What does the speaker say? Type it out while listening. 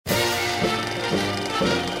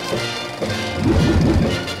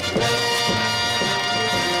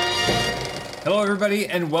everybody,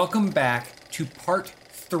 and welcome back to part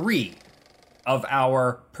 3 of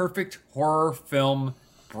our perfect horror film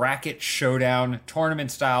bracket showdown,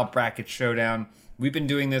 tournament-style bracket showdown. We've been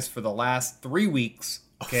doing this for the last 3 weeks,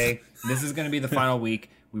 okay? This is going to be the final week.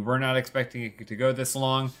 We were not expecting it to go this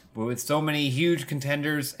long, but with so many huge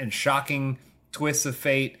contenders and shocking twists of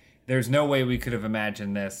fate, there's no way we could have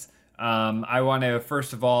imagined this. I want to,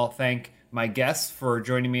 first of all, thank my guests for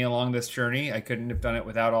joining me along this journey. I couldn't have done it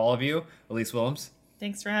without all of you. Elise Willems.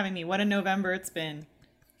 Thanks for having me. What a November it's been.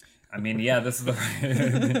 I mean, yeah, this is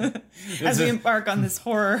the... As we embark on this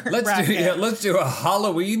horror bracket. Let's do a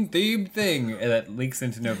Halloween-themed thing that leaks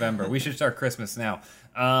into November. We should start Christmas now.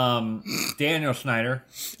 Daniel Schneider.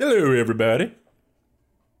 Hello, everybody.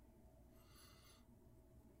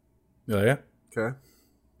 Oh, yeah? Okay.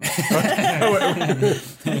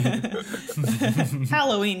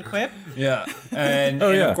 Halloween quip. Yeah. And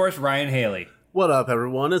of course, Ryan Haley. What up,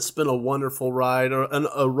 everyone? It's been a wonderful ride,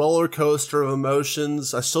 a roller coaster of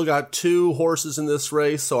emotions. I still got 2 horses in this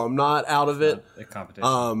race, so I'm not out of it. A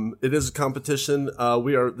competition. It is a competition.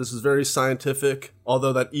 This is very scientific,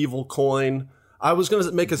 although that evil coin... I was going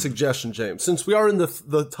to make a suggestion, James. Since we are in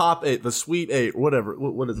the top 8, the Sweet 8, whatever.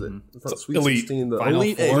 What is it? It's not Sweet Elite. 16, the Final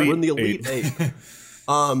Elite 8. four. We're in the Elite 8.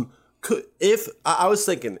 I was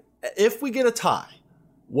thinking, if we get a tie,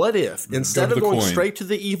 what if, instead of going coin. straight to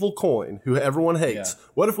the evil coin, who everyone hates,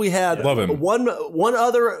 what if we had Love him. one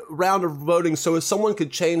other round of voting so if someone could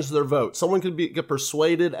change their vote? Someone could get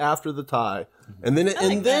persuaded after the tie. And then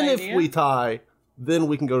if idea. we tie, then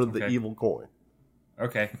we can go to the evil coin.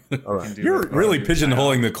 Okay. All right. You're really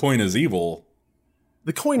pigeonholing the coin as evil.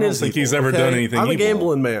 The coin is think evil, he's ever done anything I'm a evil.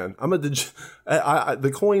 gambling man.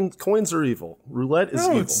 The coins are evil. Roulette is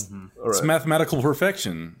evil. It's All right. mathematical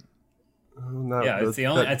perfection. No, Yeah,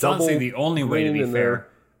 it's honestly the only way to be in fair.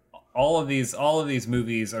 All of these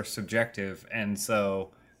movies are subjective, and so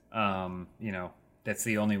that's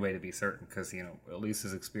the only way to be certain, because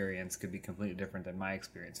Elise's experience could be completely different than my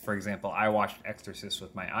experience. For example, I watched Exorcist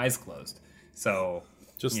with my eyes closed, so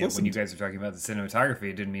when you guys are talking about the cinematography,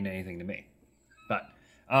 it didn't mean anything to me. But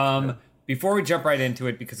before we jump right into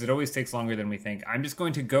it, because it always takes longer than we think, I'm just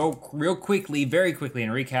going to go very quickly,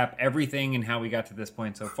 and recap everything and how we got to this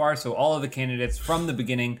point so far. So all of the candidates from the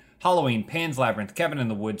beginning: Halloween, Pan's Labyrinth, Cabin in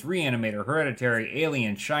the Woods, Reanimator, Hereditary,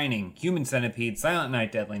 Alien, Shining, Human Centipede, Silent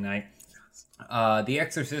Night, Deadly Night, The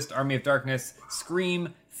Exorcist, Army of Darkness,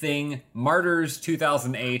 Scream, Thing, Martyrs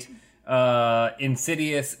 2008,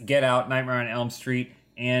 Insidious, Get Out, Nightmare on Elm Street,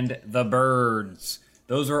 and The Birds.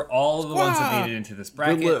 Those are all of the ones that made it into this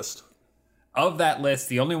bracket. Good list. Of that list,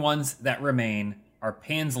 the only ones that remain are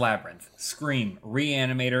Pan's Labyrinth, Scream,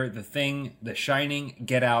 Reanimator, The Thing, The Shining,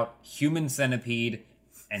 Get Out, Human Centipede,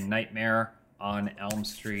 and Nightmare on Elm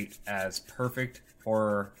Street as perfect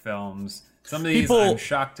horror films. Some of these I'm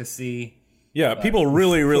shocked to see. Yeah, people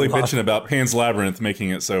really bitching about Pan's Labyrinth making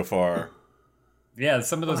it so far. Yeah,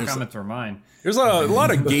 some of those comments were mine. There's a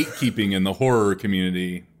lot of gatekeeping in the horror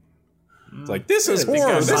community. It's like, this is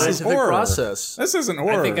horror. This is horror. Process. This isn't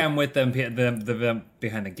horror. I think I'm with them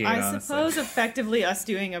behind the gate, I honestly. suppose effectively us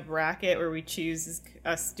doing a bracket where we choose is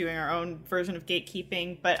us doing our own version of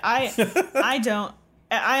gatekeeping, but I'm torn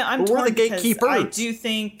the because gatekeepers.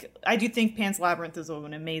 I do think Pan's Labyrinth is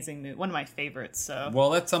an amazing movie, one of my favorites. So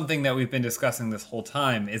Well, that's something that we've been discussing this whole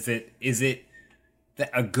time. Is it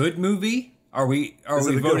a good movie? Are we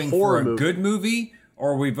voting for a good movie?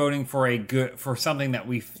 Or are we voting for something that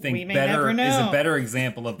we think We may never know. is a better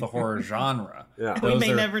example of the horror genre? Yeah. We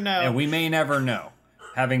may never know. And we may never know.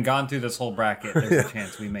 Having gone through this whole bracket, there's a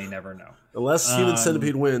chance we may never know. Unless Human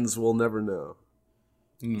Centipede wins, we'll never know.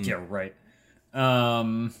 Yeah, right.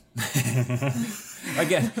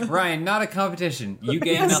 Again, Ryan, not a competition. You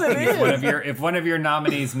gain Yes, nothing it if one of your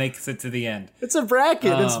nominees makes it to the end. It's a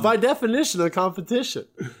bracket. It's by definition a competition.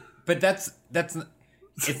 But that's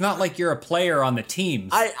it's not like you're a player on the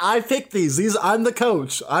teams. I picked these. I'm the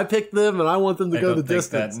coach. I picked them, and I want them to go the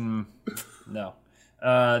distance. No.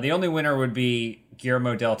 The only winner would be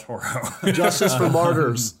Guillermo del Toro. Justice for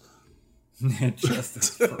Martyrs.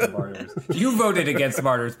 Justice for Martyrs. You voted against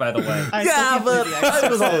Martyrs, by the way. I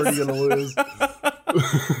was already going to lose.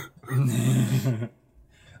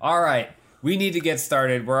 All right. We need to get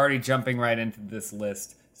started. We're already jumping right into this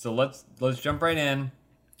list. So let's jump right in.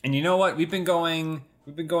 And you know what? We've been going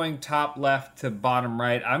top left to bottom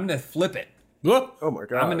right. I'm going to flip it. Oh my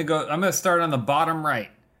god. I'm going to start on the bottom right.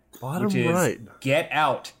 Which is Get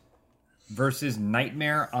Out versus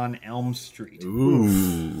Nightmare on Elm Street. Ooh.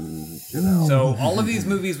 So all of these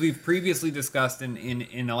movies we've previously discussed in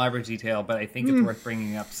elaborate detail, but I think it's worth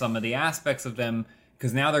bringing up some of the aspects of them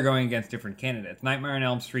because now they're going against different candidates. Nightmare on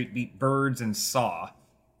Elm Street beat Birds and Saw,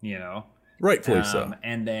 Rightfully so.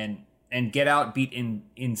 And Get Out beat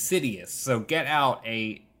Insidious. So Get Out,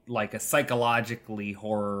 a psychologically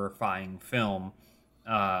horrifying film,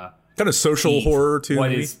 Kind of social horror too. What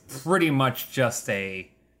maybe? is pretty much just a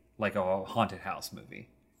haunted house movie.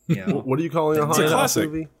 What are you calling a haunted house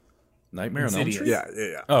movie? Nightmare on Elm Insidious.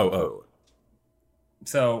 Street. Yeah. Oh.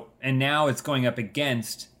 So, and now it's going up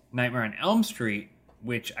against Nightmare on Elm Street,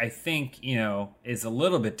 which I think, is a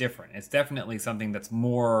little bit different. It's definitely something that's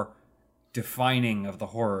more defining of the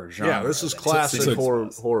horror genre. Yeah, this is classic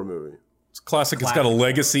horror movie. It's classic. It's got a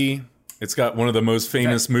legacy. It's got one of the most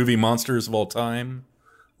famous movie monsters of all time.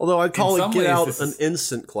 Although I'd call In it some Get ways, Out this an is-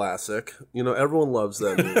 instant classic. Everyone loves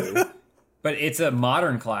that movie. But it's a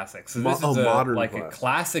modern classic. So this is modern a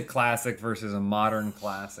classic versus a modern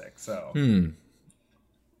classic. So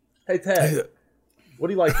Hey, Ted, what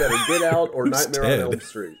do you like better, Get Out or Nightmare Ted? on Elm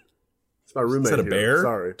Street? It's my roommate Is that a here. bear?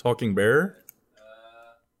 Sorry. Talking bear?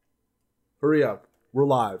 Hurry up. We're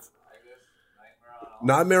live.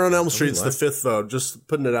 Nightmare on Elm Street's the fifth vote. Just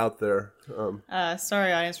putting it out there.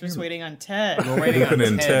 Sorry, audience, we're just waiting on Ted. we're waiting on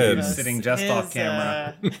Opening Ted, Ted. who's sitting just off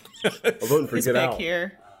camera. I'm voting for His Get pick Out.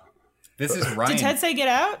 here. This is Ryan. Did Ted say Get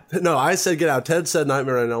Out? No, I said Get Out. Ted said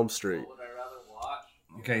Nightmare on Elm Street.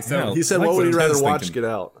 Okay, so He said, I like what would what he rather Ted's watch, thinking. Get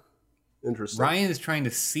Out? Interesting. Ryan is trying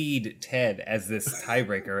to seed Ted as this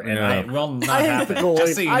tiebreaker, and Yeah. it will not I hate happen. the coin.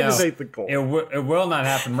 Just so you know, I just hate the coin. it will not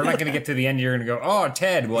happen. We're not going to get to the end. You're going to go, oh,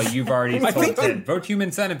 Ted. Well, you've already told think Ted. Vote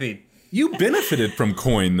Human Centipede. You benefited from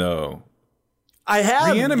Coin, though. I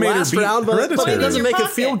have Reanimator last beat round, but it Hereditary. doesn't make Your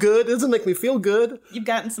it feel pocket. good. It doesn't make me feel good. You've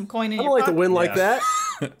gotten some coin in I your don't like to pocket. win like Yeah.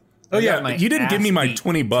 that. Oh, I yeah. got my You didn't give me ass my beat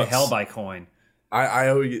 $20. to hell by coin. I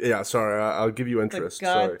owe you. Yeah, sorry. I'll give you The interest.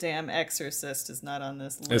 Sorry. goddamn Exorcist is not on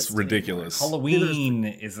this list. It's ridiculous. Halloween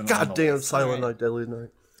is an Goddamn list. Silent Alright. Night, Deadly Night.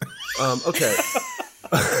 Okay.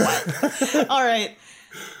 Anymore. All right.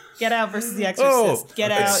 Get Out versus The Exorcist. Oh,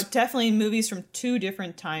 Get it's- Out. Definitely movies from two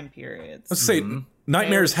different time periods. Let's say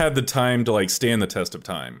Nightmares had the time to stand the test of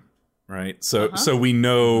time, right? So we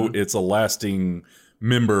know it's a lasting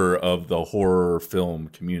member of the horror film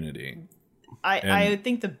community. I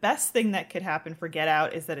think the best thing that could happen for Get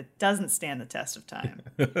Out is that it doesn't stand the test of time.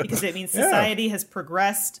 Because it means society has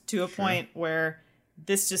progressed to a point where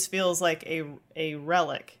this just feels like a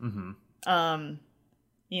relic. I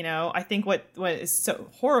think what is so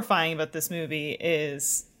horrifying about this movie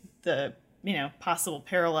is the possible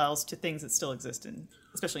parallels to things that still exist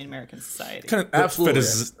especially in American society. Kind of Absolutely.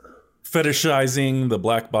 fetishizing the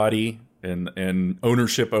black body and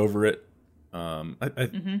ownership over it.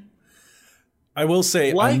 I will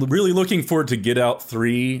say I'm really looking forward to Get Out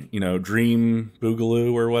 3, Dream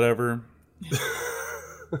Boogaloo or whatever.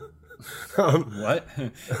 What?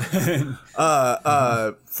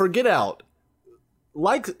 For Get Out,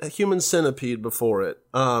 like Human Centipede before it,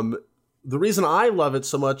 the reason I love it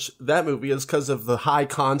so much, that movie, is because of the high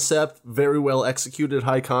concept, very well executed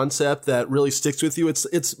high concept that really sticks with you.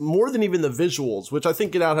 It's more than even the visuals, which I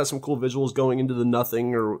think Get Out has some cool visuals going into the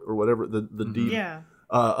nothing or whatever, the deep. Yeah.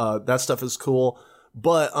 That stuff is cool.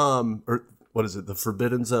 But, or what is it? The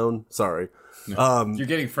Forbidden Zone? Sorry. You're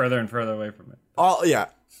getting further and further away from it.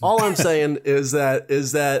 All I'm saying is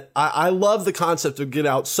that I love the concept of Get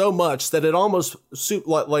Out so much that it almost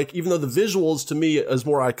like even though the visuals to me is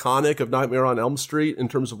more iconic of Nightmare on Elm Street in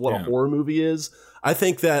terms of what a horror movie is, I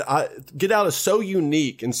think that Get Out is so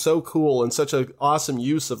unique and so cool and such an awesome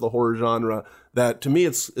use of the horror genre that to me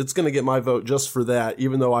it's going to get my vote just for that,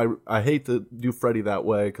 even though I hate to do Freddy that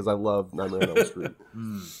way because I love Nightmare on Elm Street.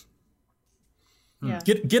 Yeah.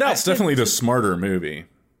 Get Out's definitely the smarter movie.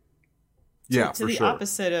 Yeah, To for the sure.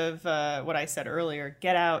 opposite of what I said earlier,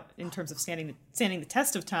 Get Out, in terms of standing the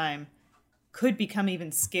test of time, could become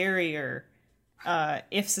even scarier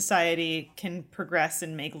if society can progress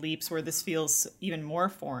and make leaps where this feels even more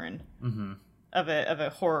foreign of a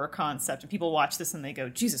horror concept, and people watch this and they go,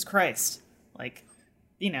 Jesus Christ,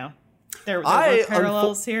 there were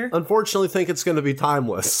parallels here. Unfortunately, think it's going to be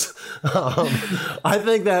timeless. I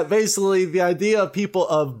think that basically the idea of people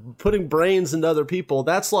of putting brains into other people,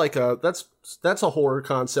 that's a horror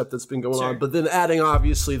concept that's been going on. But then adding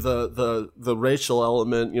obviously the racial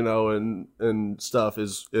element, and stuff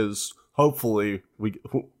is hopefully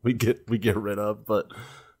we get rid of. But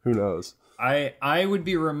who knows? I would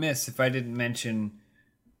be remiss if I didn't mention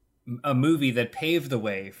a movie that paved the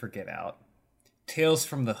way for Get Out. Tales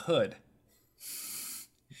from the Hood,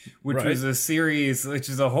 which was a series, which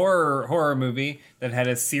is a horror movie that had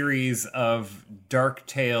a series of dark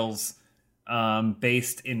tales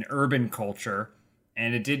based in urban culture,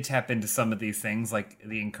 and it did tap into some of these things like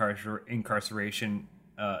the incarceration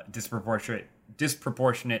disproportionate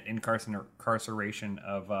incarceration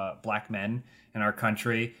of black men in our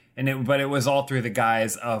country, but it was all through the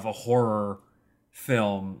guise of a horror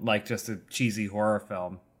film, like just a cheesy horror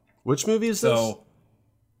film. Which movie is this? So,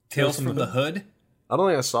 Tales from the Hood. I don't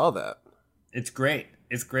think I saw that. It's great.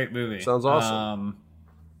 It's a great movie. Sounds awesome.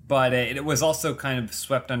 But it was also kind of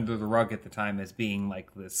swept under the rug at the time as being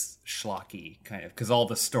like this schlocky kind of, because all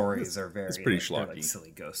the stories are very pretty like, they're schlocky. like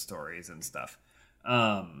silly ghost stories and stuff.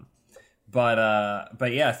 But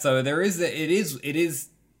yeah, so it is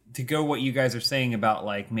to go what you guys are saying about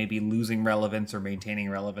like maybe losing relevance or maintaining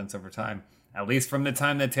relevance over time. At least from the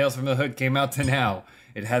time that Tales from the Hood came out to now,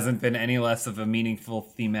 it hasn't been any less of a meaningful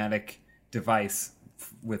thematic device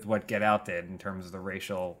with what Get Out did in terms of the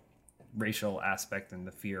racial aspect and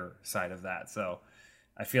the fear side of that. So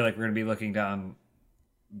I feel like we're going to be looking down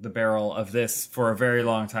the barrel of this for a very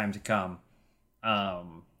long time to come.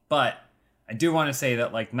 But I do want to say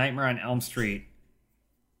that like Nightmare on Elm Street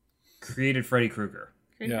created Freddy Krueger.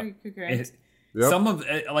 Some of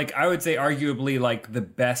like I would say arguably like the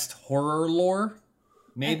best horror lore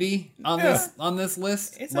maybe on this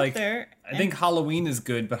list. It's like up there. I think Halloween is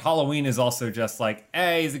good, but Halloween is also just like,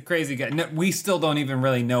 hey, he's a crazy guy. No, we still don't even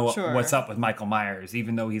really know what's up with Michael Myers,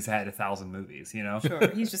 even though he's had 1,000 movies, you know? Sure,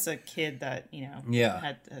 he's just a kid that,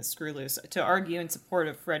 had a screw loose. To argue in support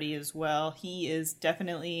of Freddy as well, he is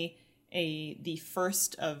definitely the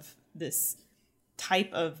first of this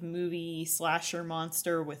type of movie slasher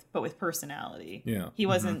monster but with personality. Yeah. He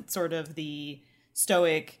wasn't sort of the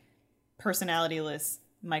stoic, personality-less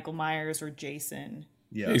Michael Myers or Jason.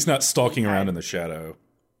 Yeah, he's not stalking around in the shadow.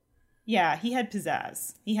 Yeah, he had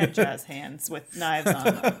pizzazz. He had jazz hands with knives on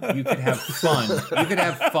them. You could have fun. You could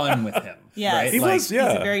have fun with him. Yeah, right? He's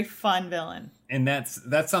a very fun villain. And that's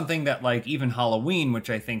something that like even Halloween, which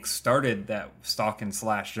I think started that stalk and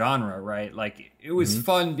slash genre, right? Like it was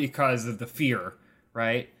fun because of the fear,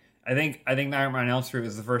 right? I think Nightmare on Elm Street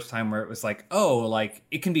was the first time where it was like, oh, like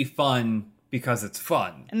it can be fun because it's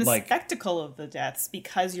fun. And the like, spectacle of the deaths,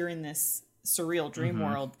 because you're in this surreal dream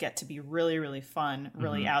world, get to be really, really fun,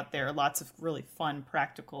 really out there. Lots of really fun,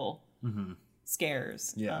 practical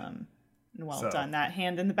scares. Yeah. And well done. That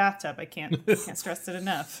hand in the bathtub, I can't stress it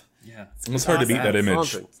enough. Yeah. It's hard to beat that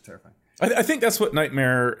image. It's terrifying. I think that's what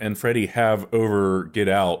Nightmare and Freddy have over Get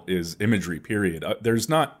Out is imagery, period. There's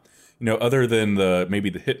not, other than maybe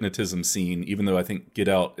the hypnotism scene, even though I think Get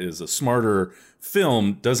Out is a smarter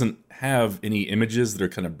film, doesn't have any images that are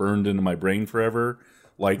kind of burned into my brain forever.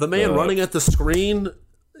 Like the man running at the screen,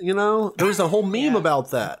 there was a whole meme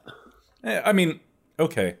about that. I mean,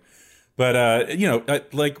 okay. But,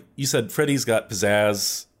 like you said, Freddy's got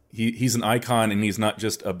pizzazz. He's an icon, and he's not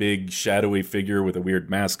just a big shadowy figure with a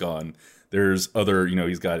weird mask on. There's other,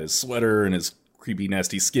 he's got his sweater and his creepy,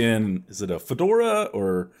 nasty skin. Is it a fedora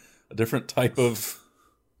or a different type of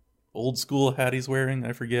old school hat he's wearing?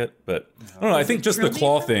 I forget. But I don't know. I think just the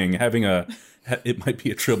claw thing, it might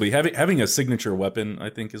be a trilby. Having a signature weapon, I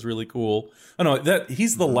think, is really cool. I don't know that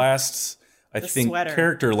he's the last, sweater.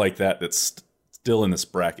 Character like that that's still in this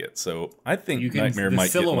bracket. So I think Nightmare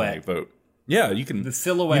might get my vote. Yeah, you can. The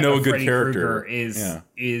silhouette of a good Freddy character Krueger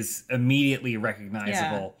is immediately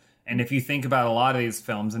recognizable. And if you think about a lot of these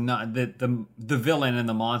films, and not the villain and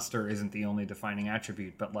the monster isn't the only defining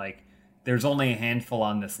attribute, but like there's only a handful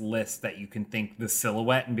on this list that you can think the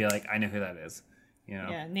silhouette and be like, I know who that is.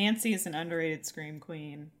 Yeah, Nancy is an underrated scream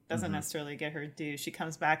queen. Doesn't necessarily get her due. She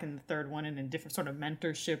comes back in the third one in a different sort of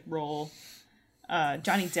mentorship role.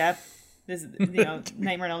 Johnny Depp,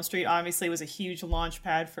 Nightmare on Elm Street obviously was a huge launch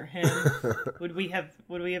pad for him. Would we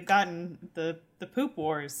have gotten the poop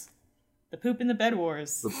wars? The poop in the bed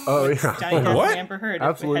wars. Johnny Depp and Amber Heard.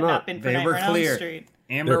 Absolutely if it had not. not been for Nightmare on Elm Street.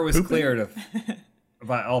 Amber was cleared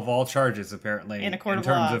of all charges, apparently, in a court in of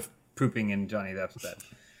terms law. of pooping in Johnny Depp's bed.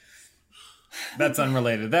 That's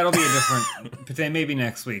unrelated. That'll be a different. Maybe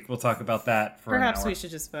next week we'll talk about that. Perhaps we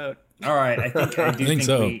should just vote. All right, I do think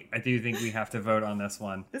so. I do think we have to vote on this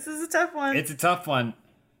one. This is a tough one. It's a tough one,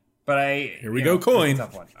 but here we go, coin. It's a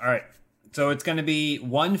tough one. All right, so it's going to be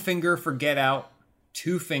 1 finger for Get Out,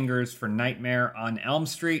 2 fingers for Nightmare on Elm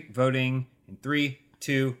Street. Voting in 3,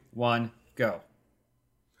 2, 1, go.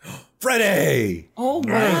 Freddy! Oh, wow.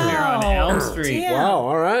 Nightmare on Elm Street. Damn. Wow,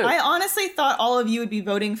 all right. I honestly thought all of you would be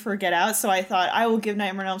voting for Get Out, so I thought I will give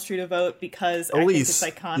Nightmare on Elm Street a vote because I think it's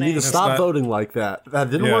iconic. You need to stop voting like that. That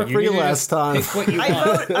didn't work for you last time.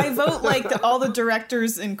 I vote like all the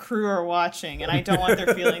directors and crew are watching, and I don't want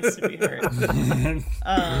their feelings to be hurt.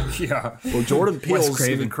 Yeah. Well, Jordan Peele's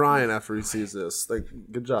going to be crying after he sees this. Like,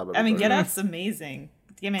 good job, everybody. I mean, Get Out's amazing.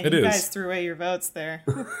 I mean, you guys threw away your votes there.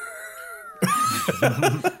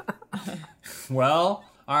 Well,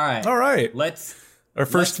 all right. All right. Let's Our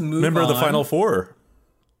first move member of the on. Final Four.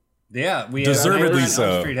 Yeah, we Deservedly Nightmare on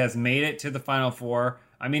so. Elm Street has made it to the Final Four.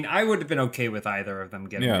 I mean, I would have been okay with either of them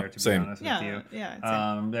getting Yeah, there, to same. be honest Yeah, with you.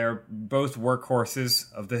 yeah. They're both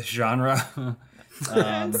workhorses of this genre.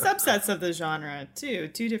 And subsets of the genre too.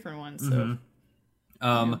 Two different ones. So.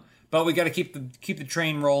 But we got to keep the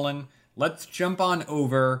train rolling. Let's jump on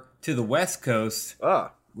over to the West Coast,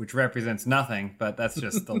 which represents nothing, but that's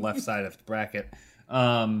just the left side of the bracket.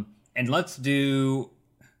 And let's do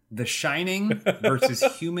The Shining versus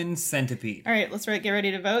Human Centipede. All right, let's get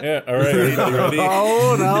ready to vote. Yeah, all right. Ready?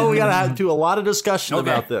 Oh no, we gotta have to do a lot of discussion Okay.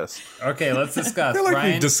 about this. Okay, let's discuss. feel like we've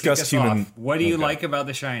Ryan, discussed kick us human- off. What do you Okay. like about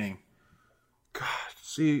The Shining?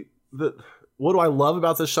 See, what do I love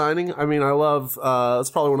about The Shining? I mean, I love it's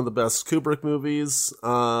probably one of the best Kubrick movies.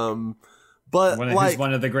 But He's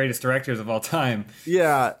one of the greatest directors of all time.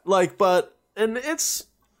 yeah, and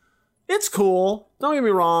it's cool. Don't get me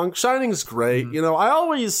wrong, Shining's great. You know, I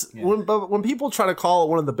always when people try to call it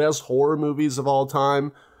one of the best horror movies of all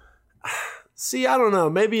time. See, I don't know.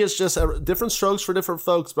 Maybe it's just different strokes for different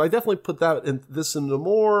folks, but I definitely put this into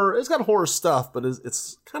more. It's got horror stuff, but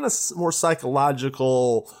it's kind of more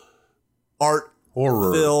psychological art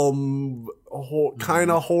Horror. film,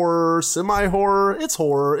 kind of horror, semi-horror. It's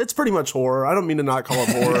horror. It's pretty much horror. I don't mean to not call it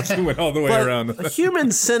horror. Went all the way But around.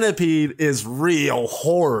 Human Centipede is real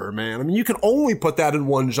horror, man. I mean, you can only put that in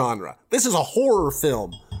one genre. This is a horror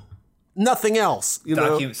film. Nothing else, you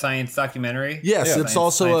know. Science documentary. Yes, Yeah. it's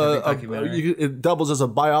also Scientific documentary. it doubles as a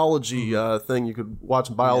biology thing. You could watch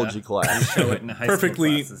in biology class. Show it in high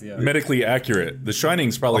Perfectly school classes, yeah. medically accurate. The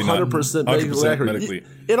Shining's probably not 100% medically accurate. medically.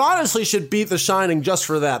 It honestly should beat The Shining just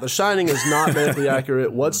for that. The Shining is not medically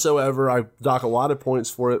accurate whatsoever. I dock a lot of points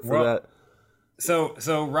for it for that.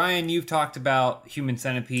 So Ryan, you've talked about Human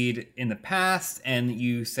Centipede in the past, and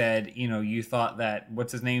you said you thought that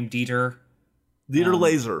what's his name, Dieter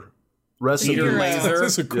Laser. Rest in Dieter peace. Laser.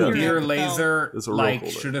 That's a cool Dieter name. Laser It's a real cool name.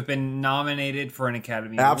 should have been nominated for an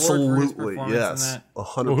Academy Award for his Absolutely, performance yes, in that.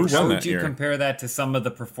 100%. Well, who How won would that you year? compare that to some of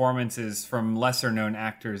the performances from lesser known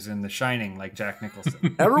actors in The Shining, like Jack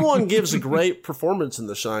Nicholson? Everyone gives a great performance in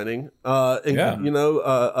The Shining. And, Yeah.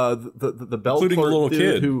 the bell Including the clerk little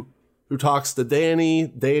dude kid. who talks to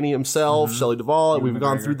Danny himself, Shelley Duvall. We've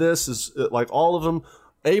gone McGregor. through this is like all of them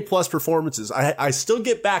A+ performances. I still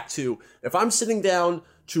get back to if I'm sitting down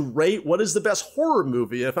to rate what is the best horror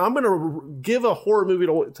movie. If I'm going to give a horror movie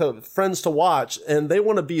to friends to watch and they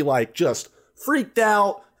want to be like just freaked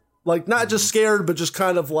out, like not just scared, but just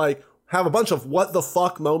kind of like have a bunch of what the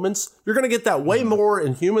fuck moments, you're going to get that way more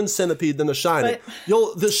in Human Centipede than The Shining.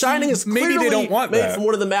 The Shining is Maybe they clearly don't want made that. from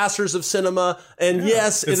one of the masters of cinema, and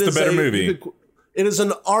yes, It's it the is better movie. It is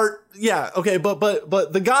an art, yeah, okay, but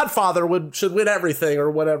The Godfather should win everything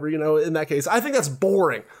or whatever, in that case. I think that's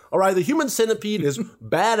boring. All right, The Human Centipede is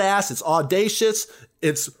badass, it's audacious,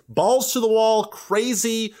 it's balls to the wall,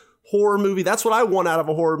 crazy horror movie. That's what I want out of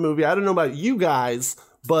a horror movie. I don't know about you guys,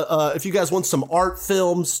 but if you guys want some art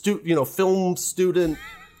film, film student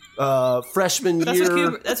freshman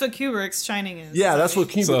year. That's what Kubrick's Shining is. Yeah, that's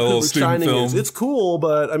what a little Kubrick's student Shining film. is. It's cool,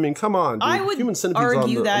 but I mean, come on, dude. I would Human Centipede's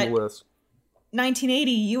argue on that the list.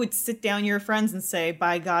 1980, you would sit down your friends and say,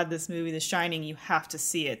 by God, this movie, The Shining, you have to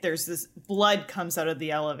see it. There's this blood comes out of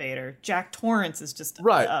the elevator. Jack Torrance is just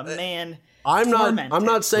Right. a man. I'm tormented.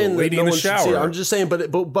 not saying that lady no in the one should see it. shower. I'm just saying,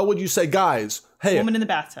 but would you say, guys, hey, Woman in the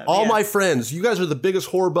bathtub. all yeah. my friends, you guys are the biggest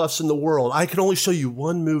horror buffs in the world. I can only show you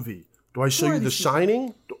one movie. Do I show Who are you The these people?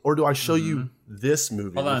 Shining, or do I show you this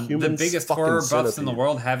movie? Hold on, the Human biggest fucking horror buffs in the Centipede?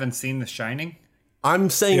 world haven't seen The Shining? I'm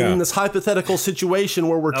saying Yeah. in this hypothetical situation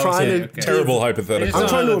where we're trying okay, to okay. Terrible I hypothetical. just I'm don't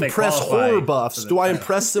trying know to that they impress qualify horror for buffs. the Do I title.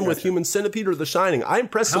 impress them with Human Centipede or The Shining? I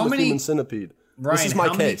impress them How with many- Human Centipede. Ryan, This is my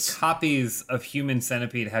how case. many copies of Human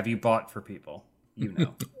Centipede have you bought for people?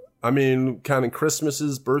 I mean, counting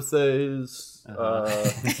Christmases, birthdays.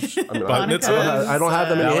 I mean, Bat mitzvah. I don't have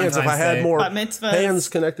that many hands. If I had Valentine's more Bat mitzvahs. hands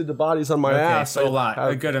connected to bodies on my Okay, ass, so a I'd lot,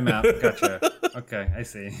 have- a good amount. Gotcha. Okay, I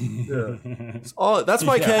see. Oh, that's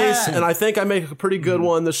my case, Yeah. and I think I make a pretty good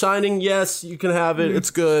one. The Shining, yes, you can have it. It's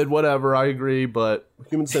good, whatever. I agree, but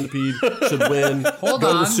Human Centipede should win. Hold Go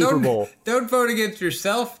to on, the Super Bowl. don't vote against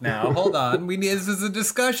yourself now. Hold on, this is a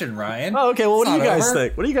discussion, Ryan. Oh, okay. Well, what It's do you not guys over.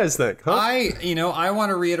 think? What do you guys think? Huh? I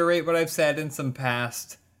want to reiterate what I've said in some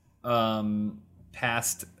past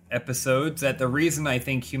episodes, that the reason I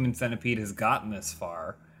think Human Centipede has gotten this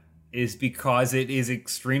far is because it is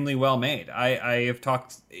extremely well made. I have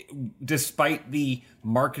talked, despite the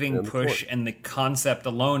marketing push and the concept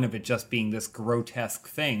alone of it just being this grotesque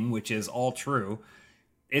thing, which is all true,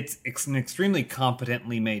 it's an extremely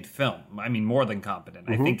competently made film. I mean, more than competent.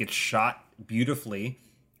 I think it's shot beautifully.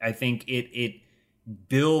 I think it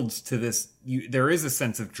builds to this. There is a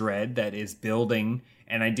sense of dread that is building,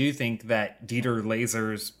 and I do think that Dieter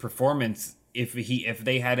Laser's performance, if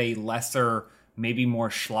they had a lesser, maybe more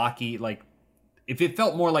schlocky, like if it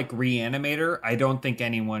felt more like Reanimator, I don't think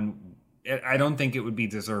it would be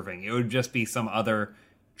deserving. It would just be some other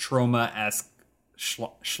trauma-esque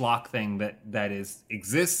schlock thing that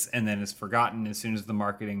exists and then is forgotten as soon as the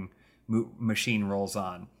marketing machine rolls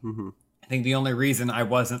on. I think the only reason I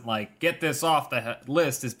wasn't like, get this off the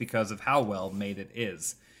list is because of how well made it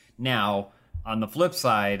is. Now, on the flip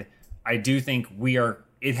side, I do think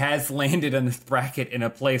it has landed in this bracket in a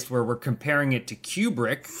place where we're comparing it to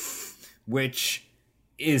Kubrick, which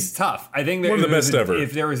is tough. I think one of the best ever.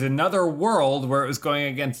 If there was another world where it was going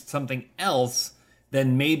against something else,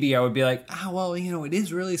 then maybe I would be like, well, it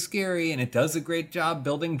is really scary and it does a great job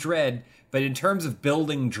building dread. But in terms of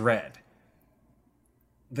building dread,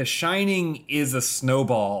 The Shining is a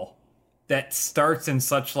snowball that starts in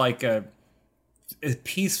such like a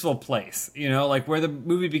peaceful place, like where the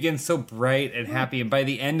movie begins so bright and happy, and by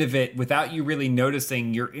the end of it, without you really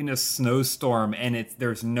noticing, you're in a snowstorm and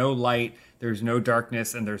there's no light, there's no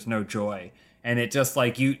darkness, and there's no joy. And it just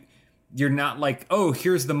like you're not like, oh,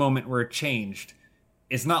 here's the moment where it changed.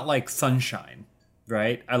 It's not like Sunshine,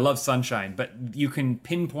 right? I love Sunshine, but you can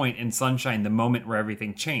pinpoint in Sunshine the moment where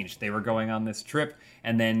everything changed. They were going on this trip,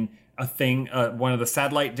 and then one of the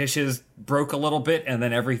satellite dishes broke a little bit, and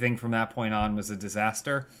then everything from that point on was a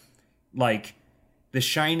disaster. Like, The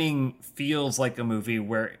Shining feels like a movie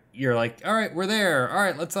where you're like, all right, we're there. All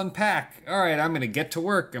right, let's unpack. All right, I'm going to get to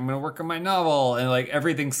work. I'm going to work on my novel. And like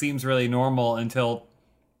everything seems really normal until,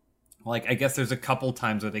 like, I guess there's a couple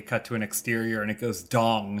times where they cut to an exterior and it goes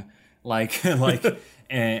dong. But That's like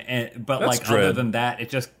dread. Other than that, it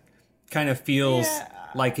just kind of feels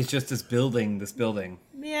like it's just this building.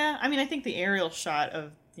 Yeah, I mean, I think the aerial shot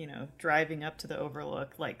of, driving up to the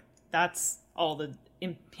overlook, like, that's all the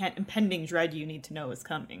impending dread you need to know is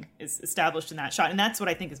coming, is established in that shot. And that's what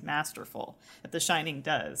I think is masterful, that The Shining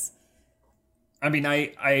does. I mean,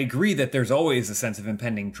 I agree that there's always a sense of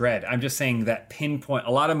impending dread. I'm just saying that pinpoint,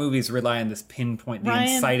 a lot of movies rely on this pinpoint, the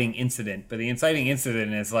inciting incident. But the inciting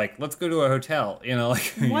incident is like, let's go to a hotel,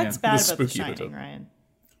 What's bad about The spooky Shining, hotel. Ryan?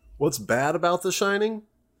 What's bad about The Shining?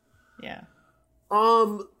 Yeah.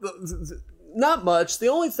 Not much. The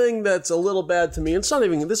only thing that's a little bad to me, it's not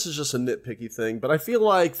even, this is just a nitpicky thing, but I feel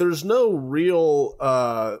like there's no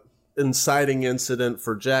real inciting incident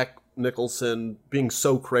for Jack Nicholson being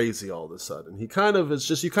so crazy all of a sudden. You kind of were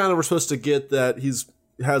supposed to get that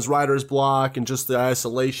has writer's block and just the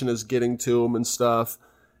isolation is getting to him and stuff.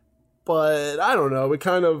 But I don't know. You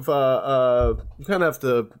kind of have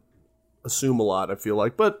to assume a lot, I feel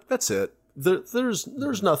like. But that's it. There's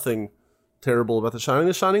nothing terrible about The Shining.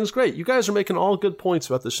 The Shining is great. You guys are making all good points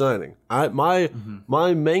about The Shining.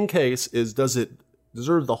 My main case is, does it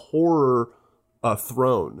deserve the horror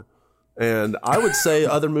throne? And I would say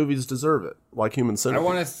other movies deserve it, like Human Centipede.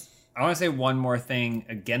 I want to say one more thing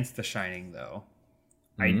against The Shining, though.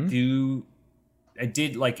 Mm-hmm. I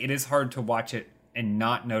did like, it is hard to watch it and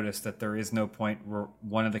not notice that there is no point where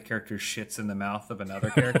one of the characters shits in the mouth of another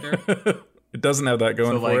character. It doesn't have that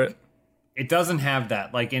going for it. It doesn't have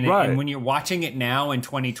that. Like, and when you're watching it now in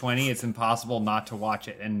 2020, it's impossible not to watch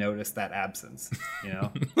it and notice that absence.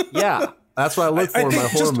 Yeah, that's what I look for in my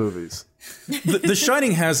horror movies. The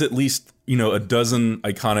Shining has at least, a dozen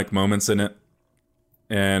iconic moments in it.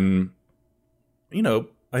 And,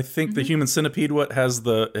 I think the Human Centipede, has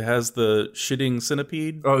the shitting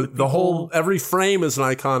centipede? Oh, every frame is an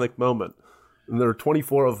iconic moment. And there are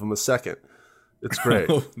 24 of them a second. It's great.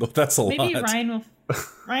 That's a lot. Maybe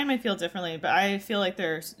Ryan might feel differently, but I feel like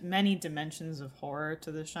there's many dimensions of horror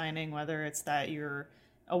to The Shining, whether it's that you're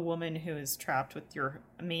a woman who is trapped with your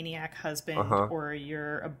maniac husband, or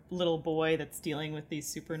you're a little boy that's dealing with these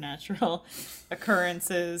supernatural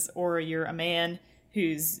occurrences, or you're a man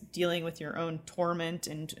who's dealing with your own torment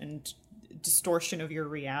and distortion of your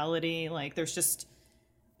reality. Like, there's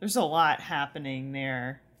a lot happening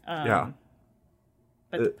there.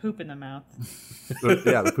 But the poop in the mouth.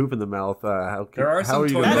 The poop in the mouth. There are some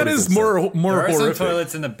toilets. That is more There are horrific. some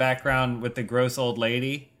toilets in the background with the gross old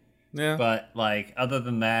lady. Yeah. But, like, other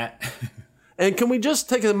than that... And can we just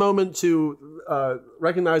take a moment to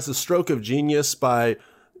recognize the stroke of genius by...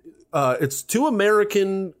 it's two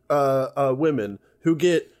American women who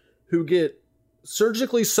get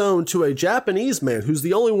surgically sewn to a Japanese man who's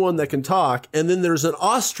the only one that can talk, and then there's an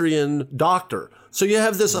Austrian doctor. So you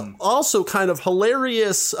have this also kind of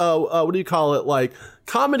hilarious, what do you call it, like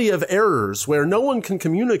comedy of errors where no one can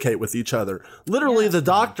communicate with each other. Literally, the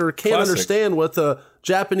doctor can't understand what the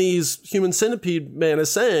Japanese human centipede man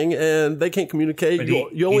is saying, and they can't communicate. But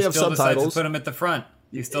you only have still subtitles. Decides to put him at the front.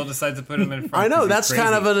 He still decides to put him in front. I know, that's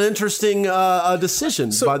kind of an interesting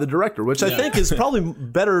decision by the director, which I think is probably a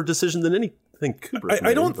better decision than anything Kubrick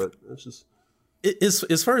made. I don't. But it's just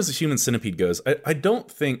As far as the human centipede goes, I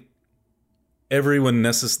don't think everyone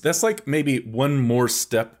that's like maybe one more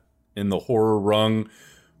step in the horror rung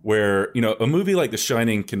where, you know, a movie like The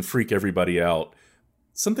Shining can freak everybody out.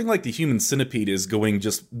 Something like The Human Centipede is going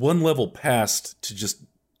just one level past to just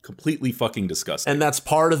completely fucking disgusting. and that's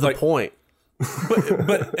part of the point.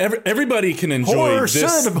 But everybody can enjoy Horror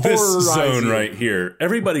this should horrorize zone you. right here.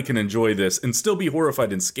 Everybody can enjoy this and still be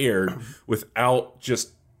horrified and scared without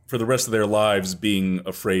just for the rest of their lives being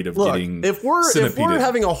afraid of getting if we're centipeded.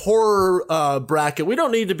 having a horror bracket, we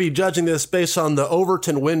don't need to be judging this based on the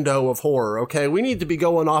Overton window of horror, okay? We need to be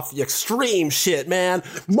going off the extreme shit, man.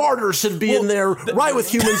 Martyr should be in there, right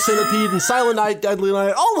with Human Centipede and Silent Night, Deadly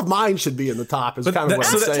Night. All of mine should be in the top, is kind of what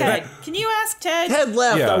I'm Ask saying. Ted. Can you ask Ted? Ted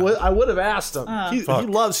left. Yeah. I would have asked him. He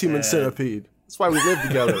loves Human Centipede. That's why we live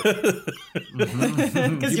together.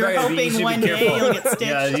 Because you're hoping one day you'll get stitched.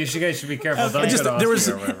 Yeah, you guys should be careful. Okay. Don't Just, go to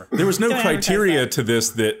Austria or whatever. there was no Don't advertise criteria that. to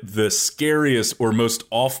this that the scariest or most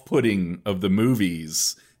off-putting of the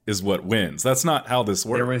movies is what wins. That's not how this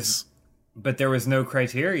works. But there was no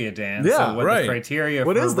criteria, Dan. Yeah, so what right. the criteria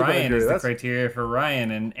What for is the Ryan criteria? is the That's- criteria for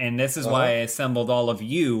Ryan. And this is why I assembled all of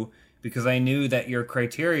you, because I knew that your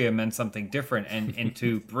criteria meant something different. And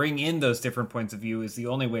to bring in those different points of view is the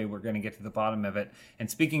only way we're going to get to the bottom of it. And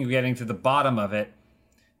speaking of getting to the bottom of it,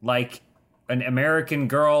 like an American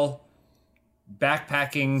girl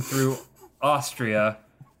backpacking through Austria,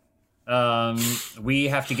 we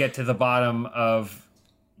have to get to the bottom of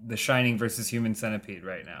The Shining versus Human Centipede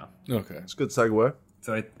right now. Okay. It's a good segue.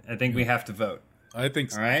 So I think we have to vote. I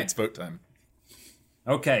think All right. it's vote time.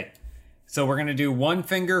 Okay. So we're going to do 1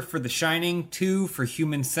 finger for The Shining, 2 for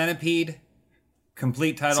Human Centipede.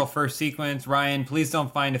 Complete title, first sequence. Ryan, please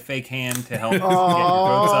don't find a fake hand to help get your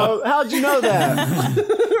votes up. How'd you know that?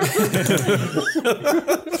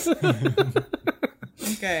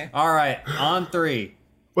 Okay. All right. On 3.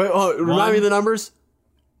 Wait, remind me the numbers?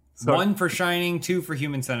 1 for Shining, 2 for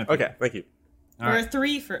Human Centipede. Okay, thank you. Or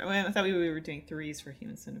 3 for. Well, I thought we were doing 3s for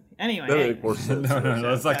Human Centipede. Anyway. That hey. makes more sense. No,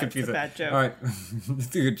 let's not That's confuse a it. bad joke. All right.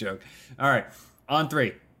 It's a good joke. All right. On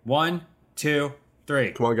 3. 1, 2,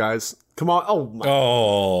 3. Come on, guys. Come on. Oh, my.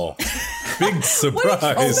 Oh, big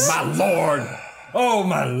surprise. My lord. Oh,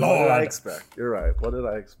 my What did I lord. expect? You're right. What did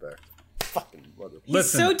I expect? Fucking mother. He's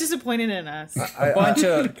Listen. so disappointed in us. A bunch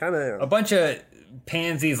of Kind of. a bunch of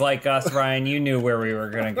pansies like us, Ryan. You knew where we were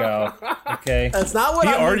gonna go. Okay, That's not what He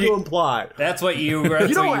I meant argued- to imply. that's what you. That's You what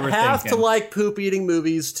you don't were have thinking. to like poop-eating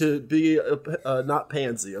movies to be not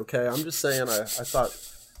pansy. Okay, I'm just saying. I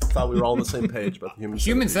thought we were all on the same page about the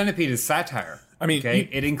Human Centipede is satire. I mean, okay, you-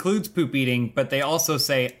 it includes poop eating, but they also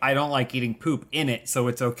say I don't like eating poop in it, so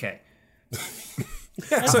it's okay.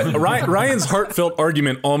 So Ryan's heartfelt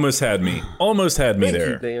argument almost had me. Almost had me Thank there.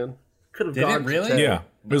 you, Dan. Could have Did gone it to really? 10. Yeah,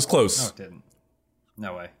 it was No, close. it didn't.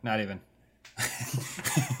 No way. Not even.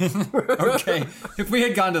 Okay, if we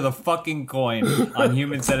had gone to the fucking coin on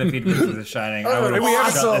Human Centipede versus The Shining, I would have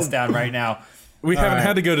shut awesome. this down right now. We haven't right.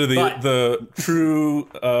 had to go to But- the true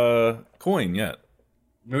coin yet.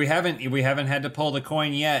 We haven't had to pull the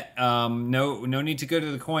coin yet. No need to go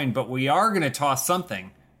to the coin, but we are going to toss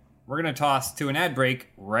something. We're going to toss to an ad break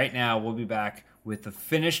right now. We'll be back with the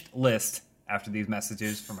finished list after these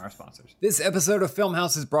messages from our sponsors. This episode of Film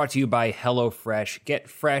House is brought to you by HelloFresh. Get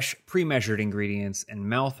fresh, pre-measured ingredients and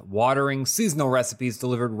mouth-watering seasonal recipes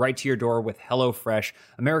delivered right to your door with HelloFresh,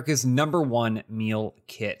 America's #1 meal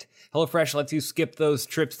kit. HelloFresh lets you skip those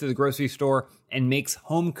trips to the grocery store and makes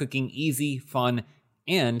home cooking easy, fun,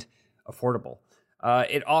 and affordable.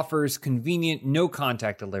 It offers convenient,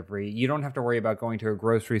 no-contact delivery. You don't have to worry about going to a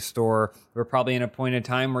grocery store. We're probably in a point in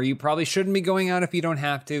time where you probably shouldn't be going out if you don't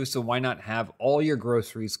have to, so why not have all your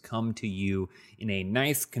groceries come to you in a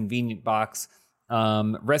nice, convenient box?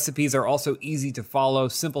 Recipes are also easy to follow,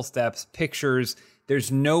 simple steps, pictures.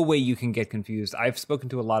 There's no way you can get confused. I've spoken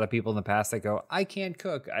to a lot of people in the past that go, I can't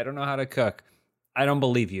cook. I don't know how to cook. I don't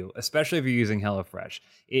believe you, especially if you're using HelloFresh.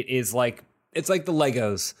 It's like the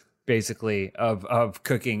Legos, basically, of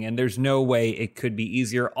cooking, and there's no way it could be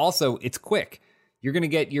easier. Also, it's quick. You're going to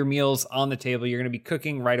get your meals on the table. You're going to be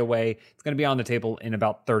cooking right away. It's going to be on the table in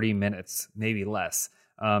about 30 minutes, maybe less.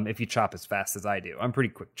 if you chop as fast as I do. I'm a pretty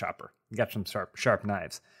quick chopper. You got some sharp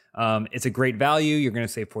knives. It's a great value. You're going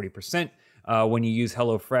to save 40% when you use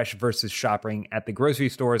HelloFresh versus shopping at the grocery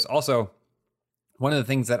stores. Also, one of the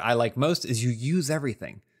things that I like most is you use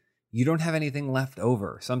everything. You don't have anything left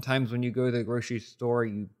over. Sometimes when you go to the grocery store,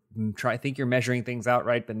 you think you're measuring things out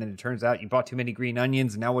right, but then it turns out you bought too many green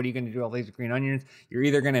onions. And now what are you going to do with all these green onions? You're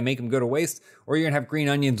either going to make them go to waste, or you're going to have green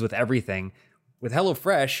onions with everything. With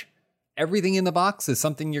HelloFresh, everything in the box is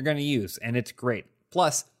something you're going to use, and it's great.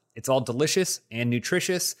 Plus, it's all delicious and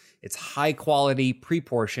nutritious. It's high quality,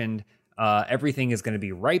 pre-portioned. Everything is going to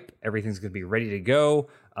be ripe. Everything's going to be ready to go.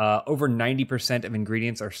 Over 90% of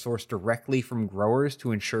ingredients are sourced directly from growers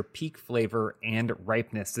to ensure peak flavor and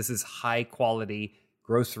ripeness. This is high quality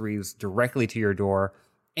groceries directly to your door,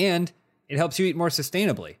 and it helps you eat more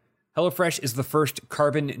sustainably. HelloFresh is the first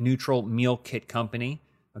carbon neutral meal kit company.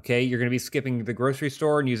 Okay, you're going to be skipping the grocery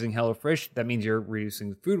store and using HelloFresh. That means you're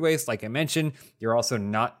reducing food waste, like I mentioned. You're also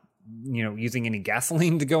not, using any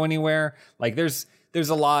gasoline to go anywhere. Like there's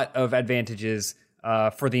a lot of advantages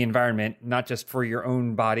for the environment, not just for your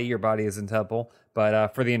own body. Your body is a temple,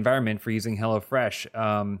 but for the environment for using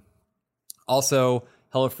HelloFresh. Also,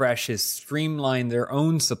 HelloFresh has streamlined their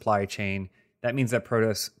own supply chain. That means that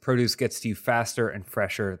produce gets to you faster and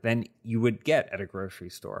fresher than you would get at a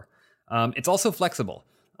grocery store. It's also flexible.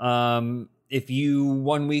 If you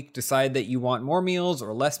one week decide that you want more meals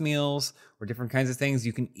or less meals or different kinds of things,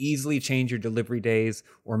 you can easily change your delivery days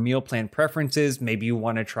or meal plan preferences. Maybe you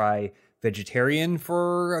want to try vegetarian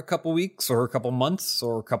for a couple weeks or a couple months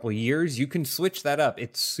or a couple years. You can switch that up.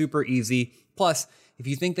 It's super easy. Plus, if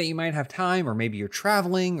you think that you might have time, or maybe you're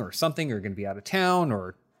traveling or something, you're going to be out of town,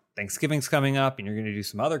 or Thanksgiving's coming up and you're going to do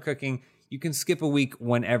some other cooking, you can skip a week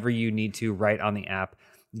whenever you need to right on the app.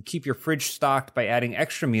 You keep your fridge stocked by adding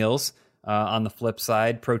extra meals. On the flip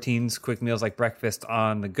side, proteins, quick meals like breakfast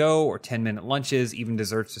on the go or 10-minute lunches, even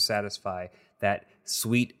desserts to satisfy that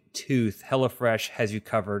sweet tooth. HelloFresh has you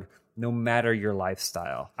covered no matter your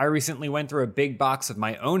lifestyle. I recently went through a big box of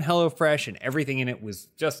my own HelloFresh, and everything in it was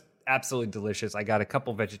just absolutely delicious. I got a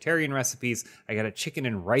couple vegetarian recipes. I got a chicken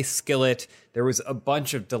and rice skillet. There was a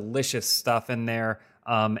bunch of delicious stuff in there.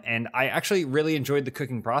 And I actually really enjoyed the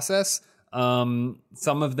cooking process.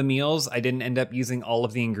 Some of the meals I didn't end up using all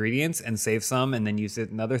of the ingredients and save some and then use it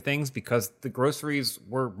in other things because the groceries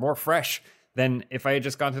were more fresh than if I had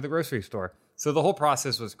just gone to the grocery store. So the whole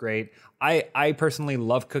process was great. I personally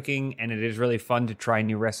love cooking, and it is really fun to try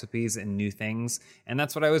new recipes and new things. And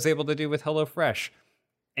that's what I was able to do with HelloFresh.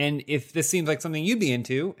 And if this seems like something you'd be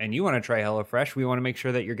into and you want to try HelloFresh, we want to make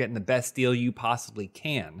sure that you're getting the best deal you possibly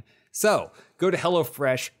can. So go to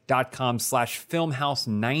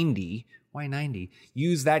HelloFresh.com/filmhouse90. Why 90?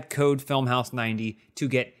 Use that code FilmHouse90 to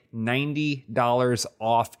get $90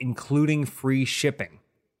 off, including free shipping.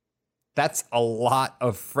 That's a lot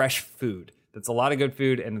of fresh food. That's a lot of good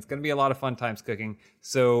food, and it's going to be a lot of fun times cooking.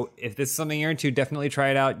 So if this is something you're into, definitely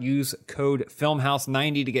try it out. Use code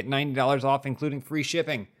FilmHouse90 to get $90 off, including free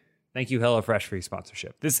shipping. Thank you, HelloFresh, for your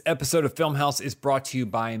sponsorship. This episode of Filmhouse is brought to you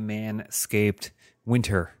by Manscaped.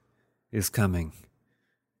 Winter is coming.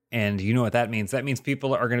 And you know what that means. That means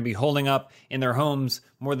people are going to be holding up in their homes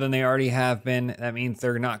more than they already have been. That means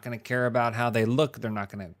they're not going to care about how they look. They're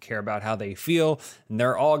not going to care about how they feel. And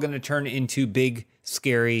they're all going to turn into big,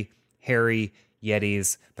 scary, hairy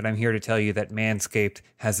Yetis. But I'm here to tell you that Manscaped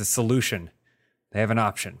has a solution. They have an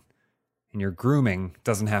option. And your grooming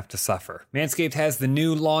doesn't have to suffer. Manscaped has the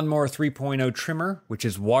new Lawnmower 3.0 trimmer, which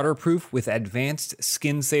is waterproof with advanced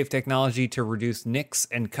skin-safe technology to reduce nicks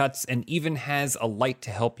and cuts, and even has a light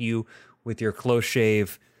to help you with your close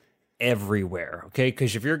shave everywhere, okay?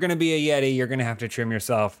 Because if you're going to be a Yeti, you're going to have to trim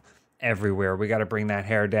yourself everywhere. We got to bring that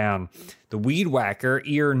hair down. The Weed Whacker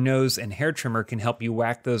ear, nose, and hair trimmer can help you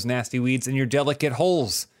whack those nasty weeds in your delicate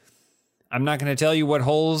holes. I'm not going to tell you what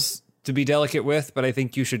holes to be delicate with, but I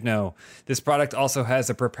think you should know. This product also has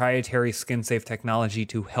a proprietary skin-safe technology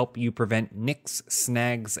to help you prevent nicks,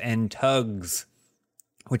 snags, and tugs,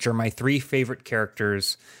 which are my 3 favorite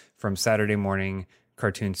characters from Saturday morning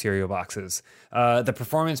cartoon cereal boxes. The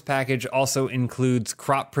performance package also includes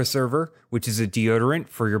Crop Preserver, which is a deodorant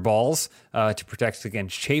for your balls to protect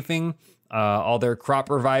against chafing. Their Crop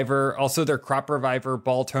Reviver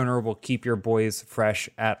ball toner will keep your boys fresh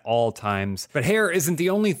at all times. But hair isn't the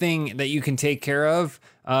only thing that you can take care of.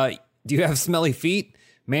 Do you have smelly feet?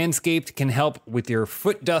 Manscaped can help with your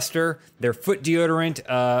foot duster, their foot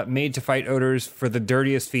deodorant made to fight odors for the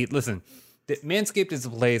dirtiest feet. Listen, Manscaped is a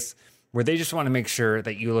place where they just want to make sure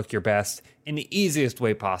that you look your best in the easiest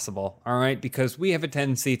way possible, all right? Because we have a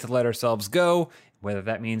tendency to let ourselves go, whether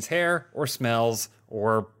that means hair or smells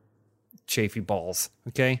or chafy balls,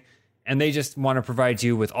 okay? And they just want to provide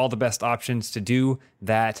you with all the best options to do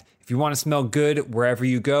that. If you want to smell good wherever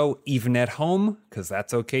you go, even at home, because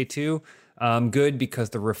that's okay too. Good because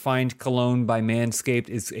the Refined Cologne by Manscaped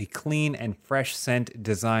is a clean and fresh scent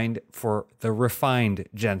designed for the refined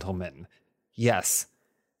gentleman. Yes,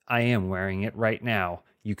 I am wearing it right now.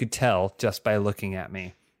 You could tell just by looking at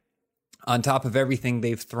me. On top of everything,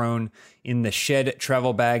 they've thrown in the Shed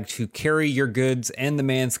travel bag to carry your goods and the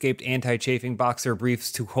Manscaped anti-chafing boxer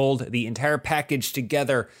briefs to hold the entire package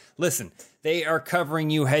together. Listen, they are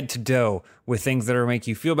covering you head to toe with things that are make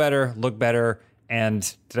you feel better, look better,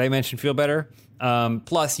 and did I mention feel better?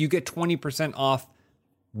 Plus, you get 20% off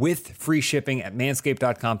with free shipping at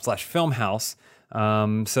manscaped.com/filmhouse.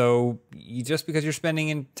 So just because you're spending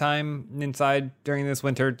in time inside during this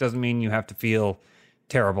winter doesn't mean you have to feel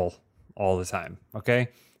terrible all the time, okay?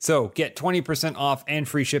 So get 20% off and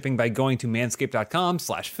free shipping by going to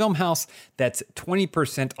manscaped.com/filmhouse. That's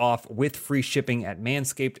 20% off with free shipping at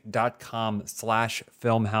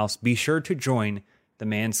manscaped.com/filmhouse. Be sure to join the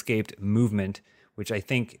Manscaped movement, which I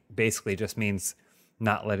think basically just means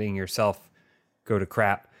not letting yourself go to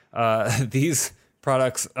crap. These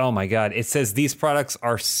products, oh my God, it says these products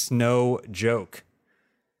are no joke.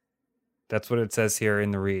 That's what it says here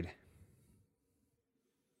in the read.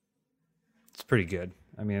 It's pretty good.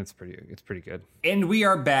 I mean, it's pretty good. And we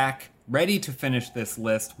are back, ready to finish this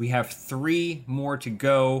list. We have 3 more to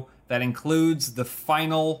go. That includes the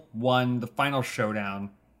final one, the final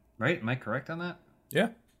showdown. Right? Am I correct on that? Yeah.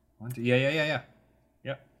 1, 2, yeah.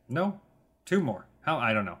 Yep. No? 2 more. How?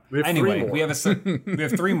 I don't know. We have 3 Anyway, more. we have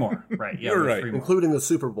 3 more. Right. Yeah, You're we have right. 3 more. Including the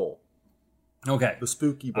Super Bowl. Okay. The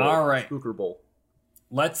Spooky Bowl. All right. Spooker Bowl.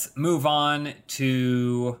 Let's move on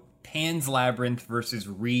to Pan's Labyrinth versus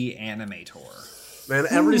Reanimator. Man,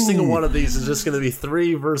 every single one of these is just going to be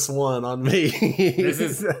 3 versus 1 on me. This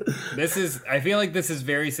is. I feel like this is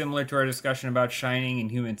very similar to our discussion about Shining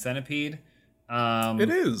and Human Centipede. It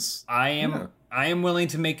is. I am willing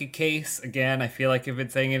to make a case again. I feel like if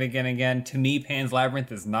it's saying it again, to me, Pan's Labyrinth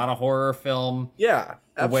is not a horror film. Yeah,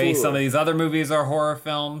 The absolutely. way some of these other movies are horror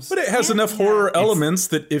films. But it has enough horror elements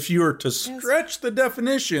that if you were to stretch the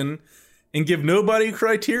definition and give nobody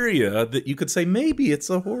criteria, that you could say maybe it's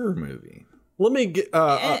a horror movie. Let me get,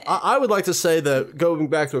 I would like to say that, going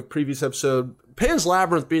back to a previous episode, Pan's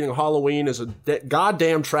Labyrinth beating Halloween is a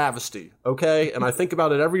goddamn travesty, okay? And I think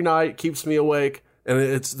about it every night, keeps me awake, and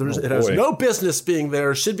it has no business being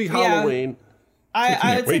there, should be Halloween.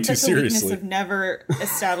 I would way say too that's a weakness seriously. of never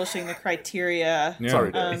establishing the criteria. Yeah.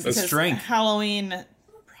 Sorry, Dave. Because strength. Halloween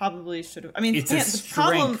probably should have. I mean, It's a the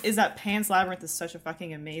problem strength. is that Pan's Labyrinth is such a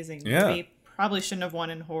fucking amazing Yeah. movie. Probably shouldn't have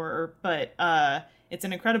won in horror, but it's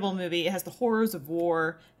an incredible movie. It has the horrors of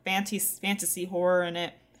war, fantasy horror in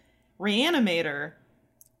it. Reanimator,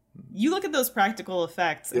 you look at those practical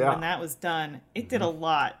effects, and Yeah. when that was done, it did a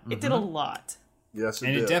lot. It did a lot. Yes,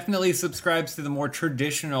 and did. it definitely subscribes to the more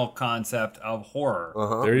traditional concept of horror.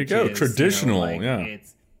 There you go. is, Traditional, yeah.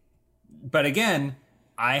 But again,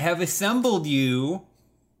 I have assembled you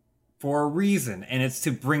for a reason, and it's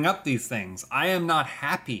to bring up these things. I am not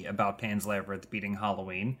happy about Pan's Labyrinth beating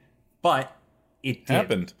Halloween, but it did.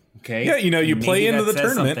 Happened. Okay. Yeah, you Maybe play into that the says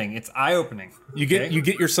tournament. something. It's eye-opening. You get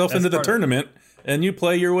yourself That's into the part of it. tournament, and you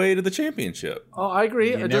play your way to the championship. Oh, I agree.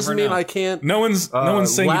 You It doesn't never mean know. I can't No one's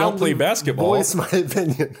saying you don't play loudly basketball. voice my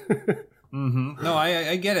opinion. No,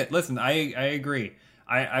 I get it. Listen, I agree.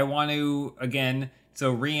 I want to, again,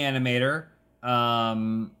 so Reanimator,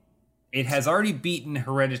 it has already beaten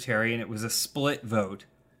Hereditary, and it was a split vote.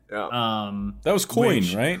 Yeah, That was coin,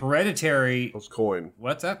 Which right? Hereditary, it was coin.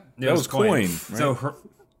 what's that? It That was coin, So, right?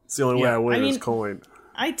 It's the only way Yeah. I win I is mean- coin.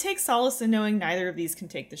 I take solace in knowing neither of these can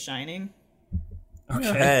take The Shining.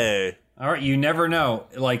 okay. Hey, All right, you never know.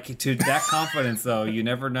 Like, to that confidence, though, you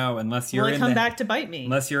never know unless you're Will it in come the, back to bite me?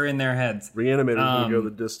 unless you're in their heads. Reanimator's gonna go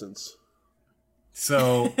the distance.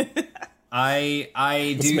 So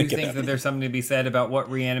I do make it think that there's something to be said about what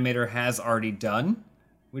Reanimator has already done,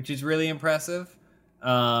 which is really impressive.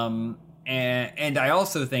 And I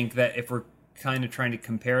also think that if we're kind of trying to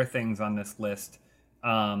compare things on this list,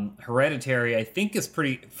 Hereditary I think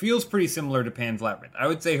feels pretty similar to Pan's Labyrinth. I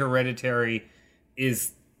would say Hereditary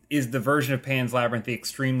is the version of Pan's Labyrinth, the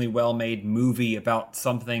extremely well-made movie about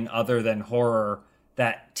something other than horror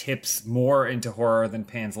that tips more into horror than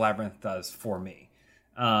Pan's Labyrinth does for me.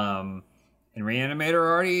 And Reanimator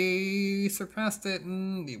already surpassed it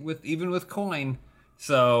even with Coin.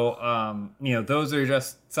 So, those are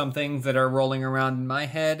just some things that are rolling around in my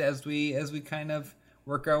head as we kind of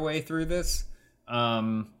work our way through this.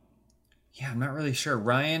 I'm not really sure.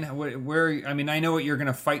 Ryan, where I know what you're going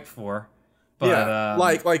to fight for,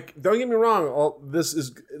 But like don't get me wrong. This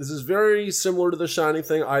is very similar to the Shining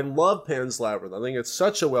thing. I love Pan's Labyrinth. I think it's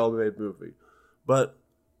such a well-made movie. But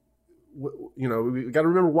we got to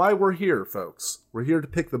remember why we're here, folks. We're here to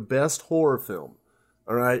pick the best horror film.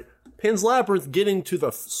 All right, Pan's Labyrinth getting to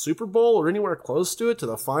the Super Bowl or anywhere close to it, to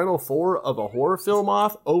the final four of a horror film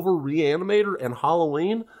off over Reanimator and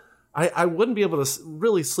Halloween. I wouldn't be able to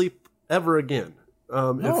really sleep ever again.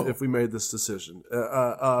 If we made this decision.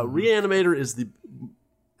 Reanimator is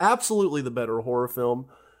absolutely the better horror film.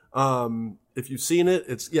 If you've seen it,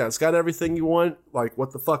 it's got everything you want, like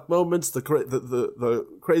what the fuck moments, the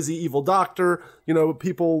crazy evil doctor,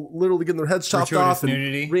 people literally getting their heads chopped off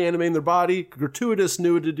and reanimating their body, gratuitous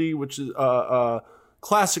nudity, which is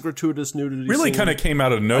classic gratuitous nudity. Really kind of came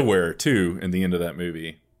out of nowhere too in the end of that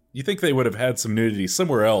movie. You think they would have had some nudity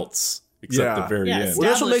somewhere else? Except the very end. Well,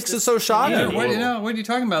 that's what makes it so shocking. Yeah, what are you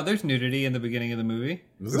talking about? There's nudity in the beginning of the movie.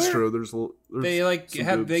 That's true. There's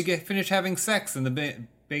they finish having sex in the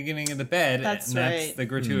beginning of the bed. That's that's the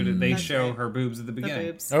gratuitous. They show her boobs at the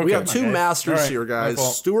beginning. Okay. We have two masters here,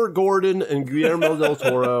 guys. Stuart Gordon and Guillermo del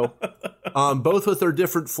Toro. Both with their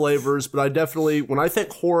different flavors, but I definitely, when I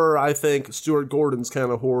think horror, I think Stuart Gordon's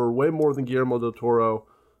kind of horror way more than Guillermo del Toro.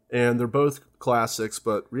 And they're both classics,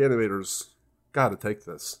 but Reanimator's got to take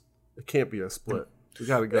this. It can't be a split. We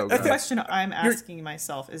got to go. The question I'm asking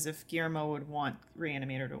myself is if Guillermo would want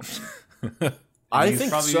Reanimator to win. I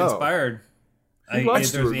think probably so. Inspired. In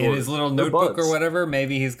his little notebook or whatever,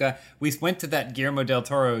 maybe he's got. We went to that Guillermo del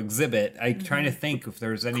Toro exhibit. I'm trying to think if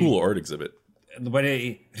there's any cool art exhibit. What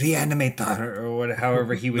Reanimator or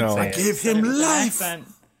however he would say it. Give him life.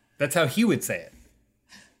 That's how he would say it.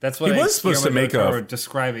 That's what he was supposed to make a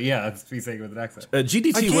describe it. Yeah, he's saying it with an accent.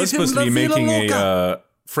 GDT was supposed to be making a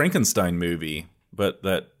Frankenstein movie, but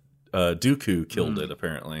that Dooku killed it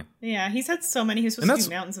apparently. Yeah, he's had so many. He was supposed to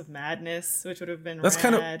do Mountains of Madness, which would have been rad.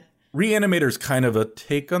 Kind of Reanimator's kind of a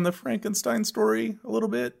take on the Frankenstein story a little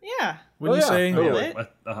bit. Yeah, would you say?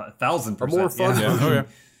 1,000%. More fun.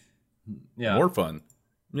 Yeah. More fun.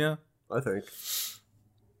 Yeah, I think.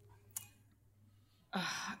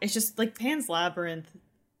 It's just like Pan's Labyrinth.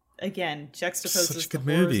 Again, juxtaposes the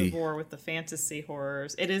horrors of war with the fantasy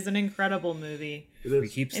horrors. It is an incredible movie.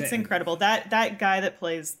 It's incredible. That guy that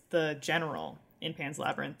plays the general in Pan's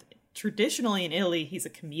Labyrinth, traditionally in Italy, he's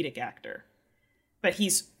a comedic actor. But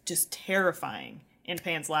he's just terrifying in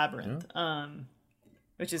Pan's Labyrinth,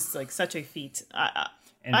 which is like such a feat.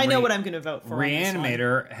 I know what I'm going to vote for.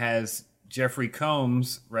 Reanimator has Jeffrey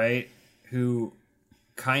Combs, right, who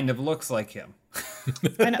kind of looks like him.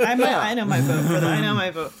 I know my vote for that. I know my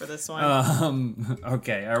vote for this one.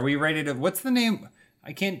 Okay, are we ready to? What's the name?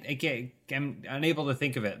 I'm unable to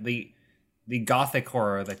think of it. The gothic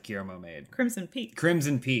horror that Guillermo made. Crimson Peak.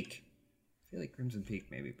 Crimson Peak. I feel like Crimson Peak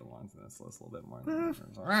maybe belongs in this list a little bit more.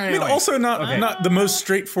 I mean, also not the most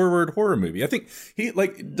straightforward horror movie. I think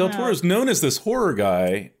Del Toro's known as this horror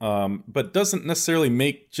guy, but doesn't necessarily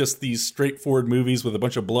make just these straightforward movies with a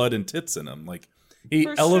bunch of blood and tits in them. Like. He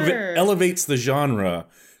elevates the genre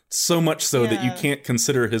so much so that you can't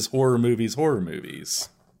consider his horror movies.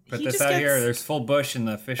 Put this out here. There's full bush in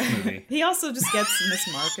the fish movie. He also just gets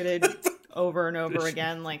mismarketed over and over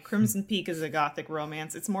again. Like Crimson Peak is a gothic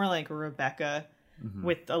romance. It's more like Rebecca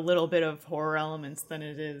with a little bit of horror elements than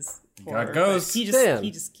it is horror. God goes. He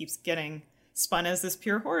just keeps getting spun as this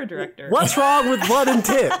pure horror director. What's wrong with blood and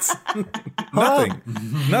tits? Nothing.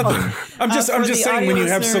 I'm just saying when you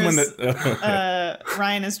have someone that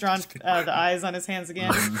Ryan has drawn the eyes on his hands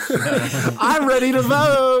again. I'm ready to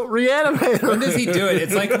vote. Reanimator. When does he do it?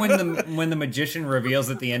 It's like when the magician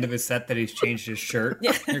reveals at the end of his set that he's changed his shirt.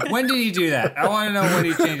 Yeah. Like, when did he do that? I want to know when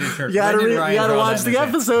he changed his shirt. You gotta watch the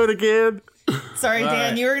episode again. Sorry,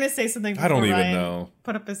 Dan, you were going to say something before I don't even Ryan know.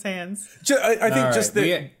 Put up his hands. I think just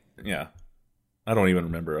that. Yeah. I don't even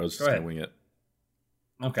remember. I was just going to wing it.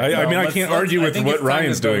 Okay. I can't argue with what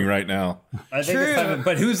Ryan's doing right now. I think it's time,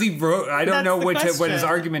 but who's he? I don't know what his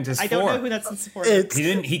argument is for. I don't know who that's in support of.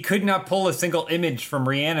 He could not pull a single image from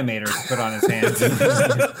Reanimator to put on his hands.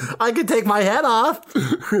 I could take my head off.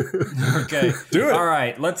 Okay, do it. All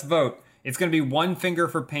right, let's vote. It's going to be 1 finger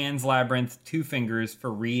for Pan's Labyrinth, 2 fingers for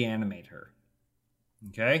Reanimator.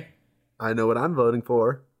 Okay. I know what I'm voting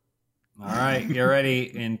for. All right, get ready.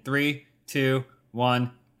 In 3, 2,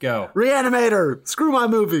 1, go. Reanimator! Screw my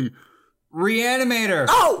movie! Reanimator!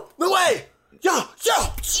 Oh! No way! Yo!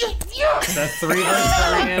 That's 3 votes for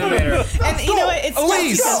Reanimator. And you know what? It's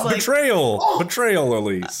Elise! just because, Betrayal,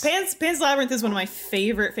 Elise. Pan's Labyrinth is one of my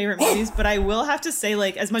favorite movies, but I will have to say,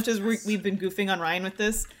 like, as much as we've been goofing on Ryan with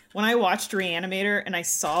this, when I watched Reanimator and I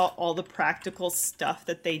saw all the practical stuff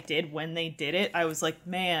that they did when they did it, I was like,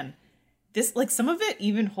 man, this, like, some of it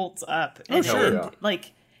even holds up. And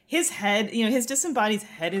like his head, his disembodied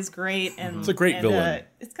head is great, and it's a great villain.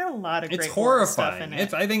 It's got a lot of great horrifying stuff in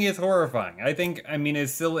it. I think it's horrifying. I think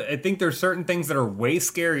it's still. I think there's certain things that are way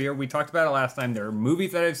scarier. We talked about it last time. There are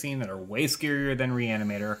movies that I've seen that are way scarier than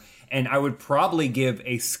Reanimator, and I would probably give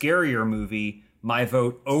a scarier movie my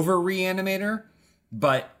vote over Reanimator.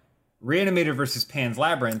 But Reanimator versus Pan's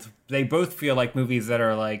Labyrinth, they both feel like movies that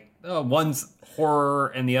are like, one's horror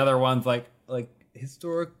and the other one's like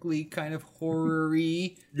historically kind of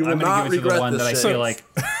horror-y. I'm going to give it to the one that I feel like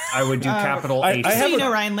I would do capital H.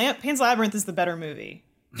 Ryan, Pan's Labyrinth is the better movie.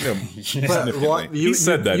 Yeah, but, he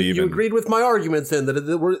said that even. You agreed with my argument then that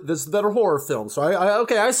this is a better horror film. So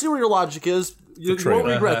I see where your logic is. You won't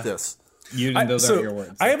regret this. Those aren't your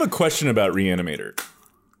words. I have a question about Reanimator.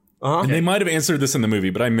 And they might have answered this in the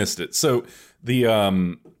movie, but I missed it. So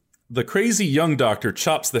the crazy young doctor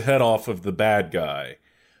chops the head off of the bad guy.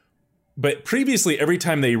 But previously, every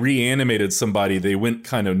time they reanimated somebody, they went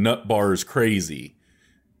kind of nut bars crazy.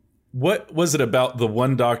 What was it about the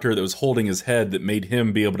one doctor that was holding his head that made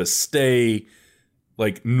him be able to stay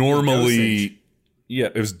like normally? Yeah,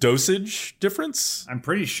 it was dosage difference. I'm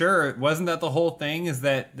pretty sure. Wasn't that the whole thing? Is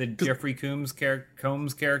that the Jeffrey Combs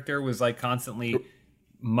character was like constantly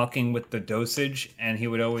mucking with the dosage, and he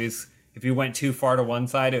would always, if you went too far to one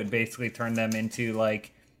side, it would basically turn them into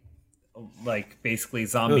like basically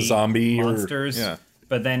zombie monsters.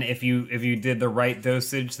 But then if you did the right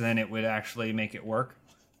dosage, then it would actually make it work.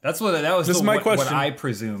 That was my question. What I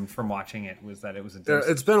presumed from watching it was that it was a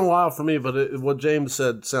dosage. It's been a while for me, but what James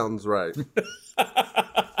said sounds right.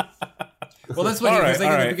 Well, that's what he was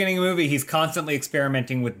saying in the beginning of the movie. He's constantly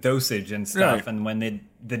experimenting with dosage and stuff, and when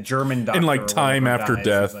the German doctor and like time after dies,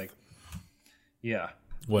 death, like,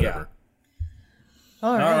 whatever. Yeah.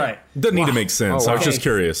 All right. Doesn't need to make sense. I was just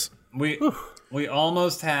curious. We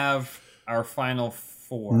almost have our final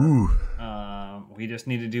four. We just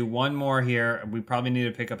need to do one more here. We probably need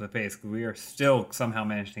to pick up the pace because we are still somehow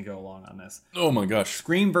managing to go along on this. Oh my gosh!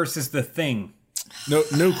 Scream versus The Thing. No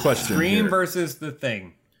question. Scream versus The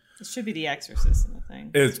Thing. It should be The Exorcist and The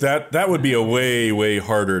Thing. It's that would be a way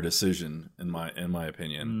harder decision in my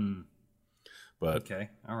opinion. But okay,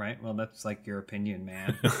 all right. Well, that's like your opinion,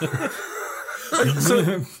 man.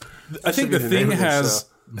 So I think The Thing has.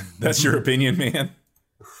 That's your opinion, man.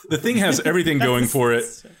 The Thing has everything going for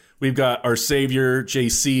it. We've got our savior,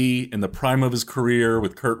 JC, in the prime of his career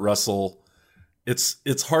with Kurt Russell.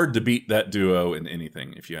 It's hard to beat that duo in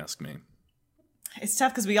anything, if you ask me. It's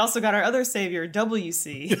tough because we also got our other savior,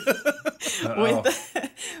 WC,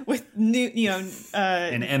 with new,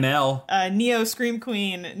 an ML, Neo Scream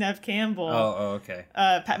Queen, Nev Campbell. Oh, okay.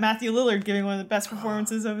 Matthew Lillard giving one of the best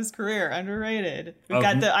performances of his career, underrated. We've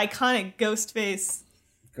got the iconic Ghostface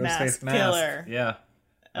mask killer. Yeah.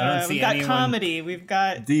 I don't see we've got anyone comedy. We've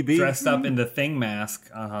got DB dressed up in the Thing mask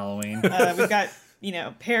on Halloween. We've got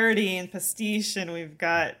parody and pastiche, and we've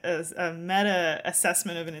got a meta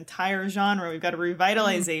assessment of an entire genre. We've got a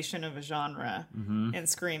revitalization of a genre in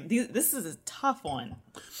Scream. This is a tough one.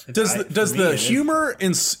 Does the humor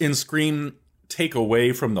in Scream take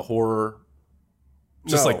away from the horror?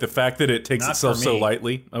 Just like the fact that it takes itself so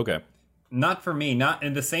lightly? Okay. Not for me. Not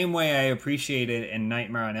in the same way I appreciate it in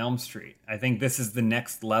Nightmare on Elm Street. I think this is the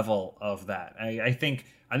next level of that. I think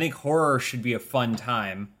horror should be a fun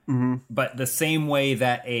time, but the same way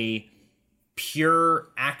that a pure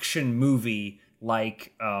action movie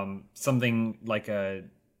like something like a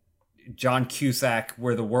John Cusack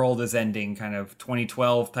Where the World is Ending kind of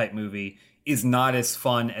 2012 type movie is not as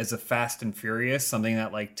fun as a Fast and Furious, something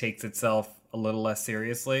that like takes itself a little less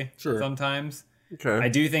seriously sometimes. Okay. I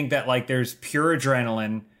do think that like there's pure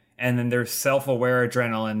adrenaline and then there's self-aware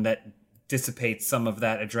adrenaline that dissipates some of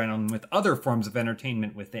that adrenaline with other forms of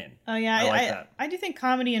entertainment within. Oh yeah, I like that. I do think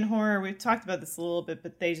comedy and horror, we've talked about this a little bit,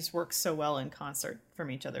 but they just work so well in concert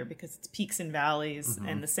from each other because it's peaks and valleys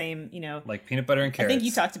and the same, like peanut butter and carrots. I think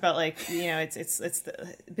you talked about like, it's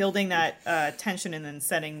building that tension and then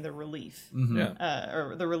setting the relief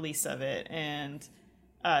or the release of it. And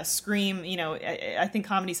Scream, I think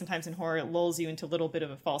comedy sometimes in horror, it lulls you into a little bit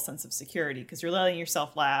of a false sense of security because you're letting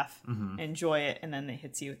yourself laugh, enjoy it, and then it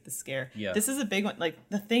hits you with the scare. Yeah. This is a big one. Like,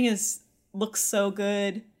 The Thing looks so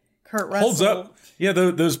good. Kurt Russell. Holds up. Yeah,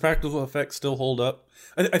 those practical effects still hold up.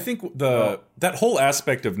 I think that whole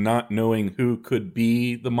aspect of not knowing who could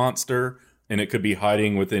be the monster and it could be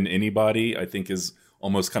hiding within anybody, I think is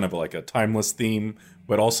almost kind of like a timeless theme,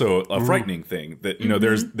 but also a frightening thing that,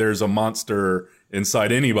 there's a monster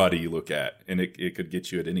inside anybody you look at, and it could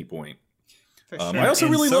get you at any point. For sure. I also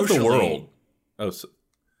really love the world.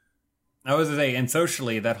 I was to say, and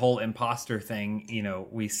socially, that whole imposter thing,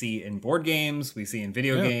 we see in board games, we see in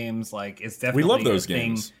video games. Like, it's definitely we love those a thing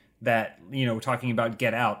games. that, talking about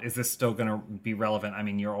Get Out, is this still going to be relevant? I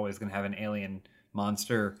mean, you're always going to have an alien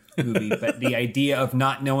monster movie, but the idea of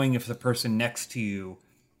not knowing if the person next to you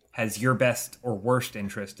has your best or worst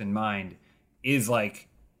interest in mind is like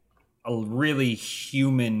a really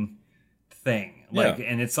human thing. Like,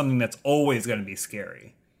 and it's something that's always going to be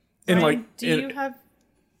scary. And Ryan, do you have...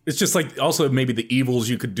 It's just like also maybe the evils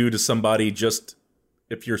you could do to somebody just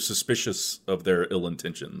if you're suspicious of their ill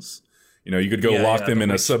intentions. You could go lock them in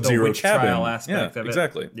a Sub-Zero cabin. Trial aspect of it.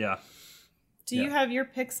 Exactly. Yeah. Do you have your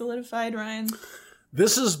pick solidified, Ryan?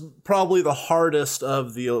 This is probably the hardest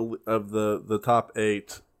of the top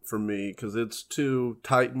 8 for me because it's 2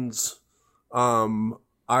 Titans.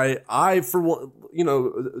 I for one,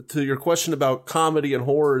 to your question about comedy and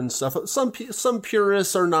horror and stuff, some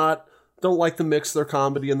purists don't like to mix their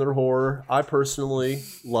comedy and their horror. I personally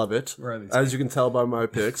love it. As you can tell by my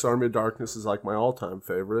picks, Army of Darkness is like my all-time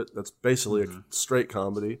favorite. That's basically a straight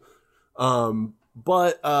comedy.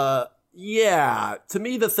 But to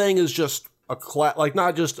me, The Thing is just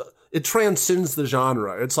it transcends the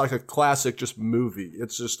genre. It's like a classic just movie.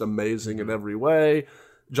 It's just amazing in every way.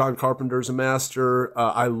 John Carpenter's a master.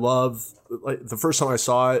 I love, the first time I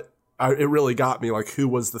saw it, it really got me, like, who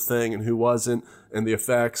was the Thing and who wasn't, and the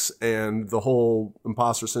effects, and the whole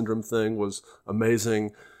imposter syndrome thing was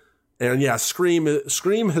amazing. And yeah, Scream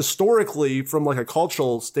historically, from like a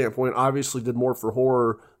cultural standpoint, obviously did more for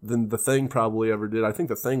horror than The Thing probably ever did. I think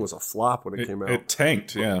The Thing was a flop when it came out. It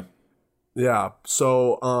tanked, yeah. Yeah.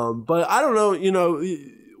 So, but I don't know,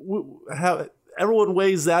 how everyone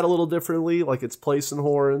weighs that a little differently, like its place in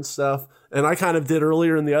horror and stuff. And I kind of did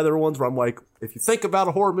earlier in the other ones where I'm like, if you think about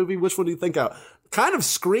a horror movie, which one do you think out? Kind of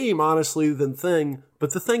Scream, honestly, than Thing,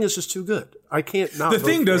 but The Thing is just too good. I can't not. The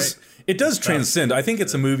Thing does transcend. I think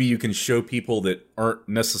it's a movie you can show people that aren't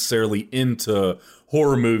necessarily into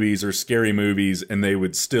horror movies or scary movies, and they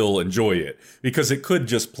would still enjoy it because it could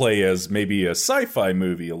just play as maybe a sci-fi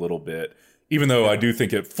movie a little bit. Even though I do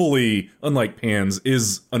think it fully, unlike Pan's,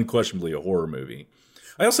 is unquestionably a horror movie.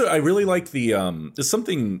 I really like it's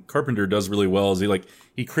something Carpenter does really well is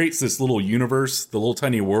he creates this little universe, the little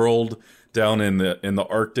tiny world down in the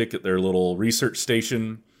Arctic at their little research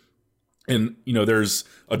station. And, there's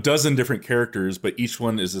a dozen different characters, but each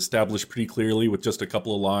one is established pretty clearly with just a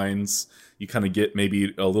couple of lines. You kind of get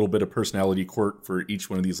maybe a little bit of personality quirk for each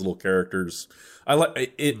one of these little characters. I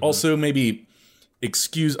like it. Also maybe I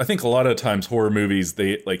think a lot of times horror movies,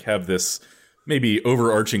 they have this maybe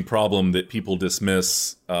overarching problem that people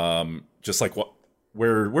dismiss, just like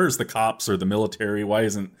where's the cops or the military? Why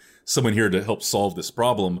isn't someone here to help solve this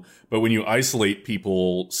problem? But when you isolate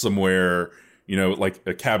people somewhere, like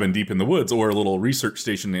a cabin deep in the woods or a little research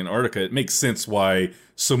station in Antarctica, it makes sense why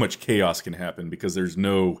so much chaos can happen because there's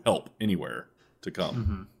no help anywhere to come.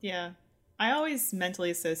 Mm-hmm. Yeah. I always mentally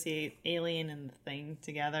associate Alien and The Thing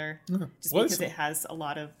together, just because it has a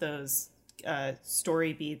lot of those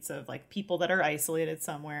story beats of like people that are isolated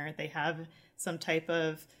somewhere. They have some type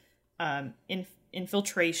of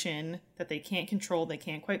infiltration that they can't control. They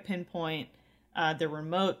can't quite pinpoint. They're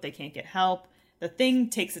remote. They can't get help. The Thing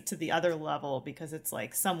takes it to the other level because it's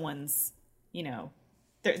like someone's,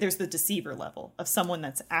 there's the deceiver level of someone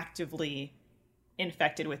that's actively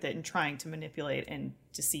infected with it and trying to manipulate and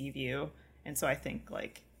deceive you. And so I think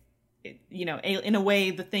in a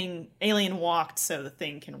way, Alien walked so The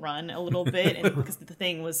Thing can run a little bit, and because The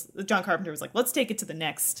Thing John Carpenter was like, let's take it to the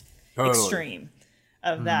next extreme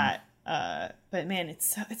of that. But man,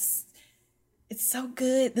 it's so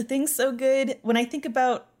good. The Thing's so good. When I think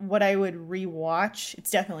about what I would rewatch, it's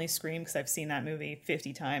definitely Scream because I've seen that movie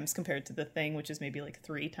 50 times compared to The Thing, which is maybe like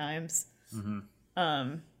 3 times.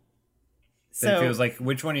 Mm-hmm. So it feels like,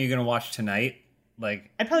 which one are you going to watch tonight?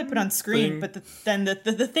 Like, I'd probably put on Scream, but then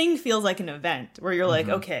the Thing feels like an event where you're like,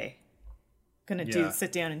 okay, gonna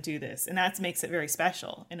sit down and do this, and that makes it very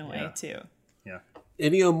special in a way too. Yeah.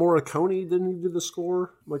 Ennio Morricone, didn't he do the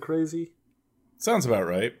score? Am I crazy? Sounds about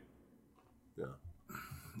right. Yeah.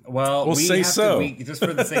 Well, we'll say so. Just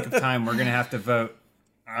for the sake of time, we're gonna have to vote.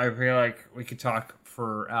 I feel like we could talk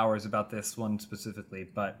for hours about this one specifically,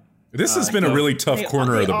 but. This has been a really tough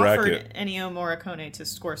corner of the bracket. Ennio Morricone to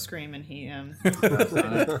score Scream, and he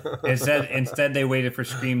instead they waited for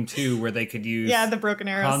Scream 2, where they could use the Broken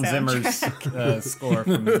Arrow Hans Zimmer's score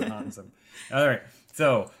from Hans Zimmer. All right,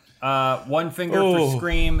 so 1 finger for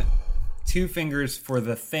Scream, 2 fingers for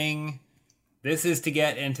The Thing. This is to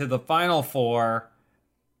get into the final 4.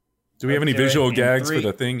 Do we have any visual gags for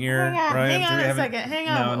The Thing here, Ryan? Hang on a second. Hang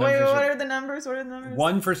on. Wait, what are the numbers?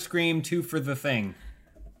 1 for Scream, 2 for The Thing.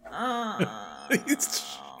 He's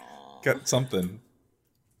got something.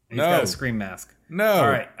 He's got a Scream mask.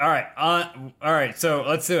 No. All right. So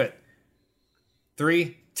let's do it.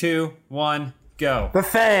 3, 2, 1, go. The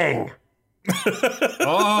Thing.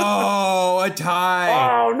 Oh, a tie.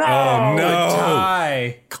 Oh no! Oh no! A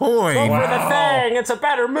tie. Coin. For The Thing. It's a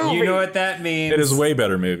better movie. You know what that means? It is a way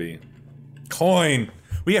better movie. Coin.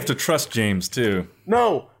 We have to trust James too.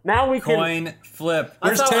 No. Now we can. Coin flip.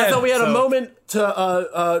 I thought we had a moment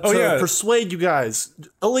to persuade you guys.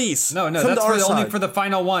 Elise. No, come that's to our only side. for the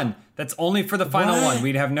final one. That's only for the final What? one.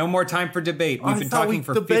 We'd have no more time for debate. We've been thought talking we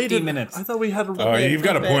for debated- 50 minutes. I thought we had a Oh, you've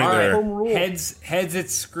got a point there. home rule. Heads,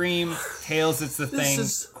 it's Scream. Tails, it's the thing.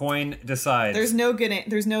 is- Coin decides. There's no good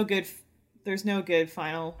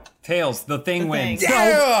final. Tails, the thing wins. Thing.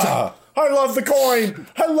 Yeah! I love the coin.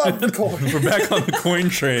 I love the coin. We're back on the coin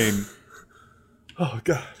train. Oh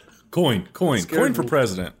god. Coin for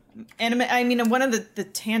president. And I mean, one of the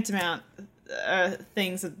tantamount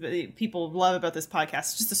things that people love about this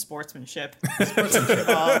podcast is just the sportsmanship.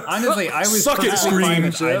 Honestly, I was Suck it, perfectly fine Scream.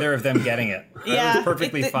 with either of them getting it. I was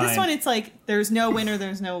perfectly fine. This one, it's like there's no winner,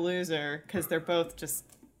 there's no loser, because they're both just.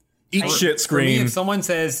 Eat shit, For me, Scream. if someone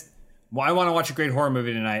says, "Well, I want to watch a great horror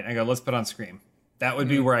movie tonight," I go, "Let's put on Scream." That would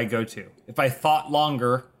be where I go to. If I thought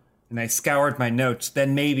longer and I scoured my notes,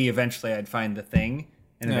 then maybe eventually I'd find The Thing.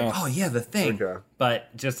 And I'd be like, oh yeah, The Thing. Okay.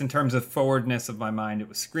 But just in terms of forwardness of my mind, it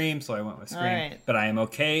was Scream, so I went with Scream. Right. But I am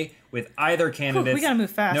okay with either candidate. we gotta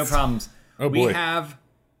move fast. No problems. Oh, We boy. have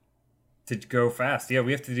to go fast. Yeah,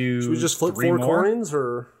 we have to do. Should we just flip 3 4 more? coins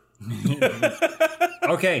or?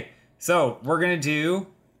 Okay, so we're gonna do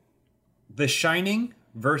The Shining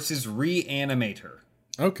versus Reanimator.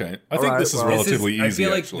 Okay. I think right, this is well- relatively easy, I feel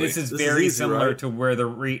like actually. this is This very is easy, similar right? to where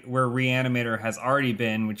where Reanimator has already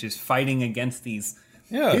been, which is fighting against these.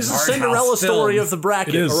 Yeah. He's the Art Cinderella house story films. of the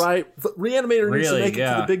bracket, It is. all right? The Reanimator needs to Really, make it to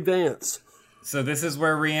yeah. the big dance. So this is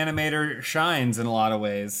where Reanimator shines in a lot of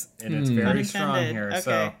ways, and it's very strong Unintended. here.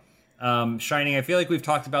 Okay. So, Shining, I feel like we've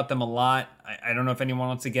talked about them a lot. I don't know if anyone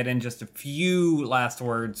wants to get in just a few last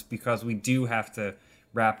words because we do have to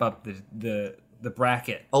wrap up the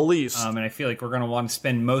bracket. Elise, And I feel like we're going to want to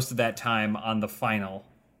spend most of that time on the final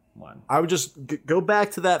one. I would just go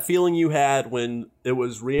back to that feeling you had when it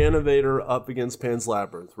was Reanimator up against Pan's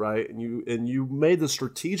Labyrinth, right? And you made the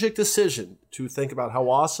strategic decision to think about how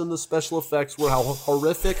awesome the special effects were, how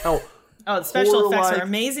horrific, how Oh, the special effects horror-like. are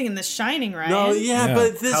amazing in The Shining, Ryan. No, yeah,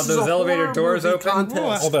 but this How is those a elevator horror doors movie open?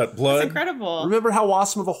 contest. All that blood. It's incredible. Remember how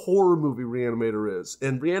awesome of a horror movie Reanimator is,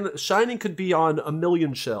 and Shining could be on a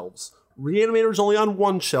million shelves. Reanimator's only on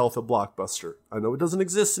one shelf at Blockbuster. I know it doesn't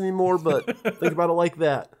exist anymore, but think about it like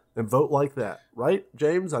that and vote like that, right,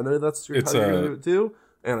 James? I know that's how you're gonna do it too,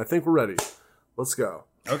 and I think we're ready. Let's go.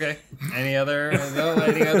 Okay. Any other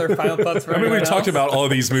final thoughts? For I mean, we anyone talked else? about all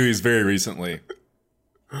of these movies very recently.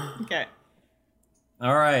 Okay.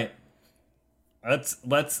 All right. Let's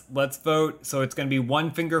vote. So it's going to be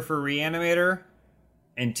 1 finger for Reanimator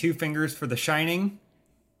and 2 fingers for The Shining.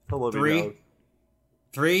 I love you, 3, Doug.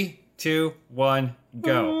 3, 2, 1,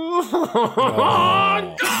 go.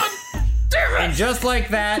 And just like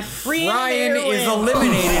that, Ryan is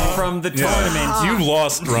eliminated from the tournament. You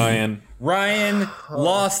lost, Ryan. Ryan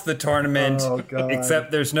lost the tournament. Oh, God.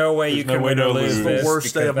 Except there's no way you no can way win to or lose lose. this The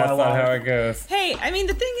worst day because of my that's not life. how it goes. Hey, I mean,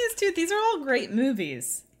 the thing is, too, these are all great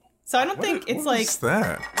movies. So I don't think it's like What's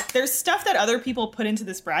that? there's stuff that other people put into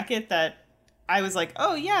this bracket that I was like,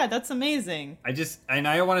 oh yeah, that's amazing.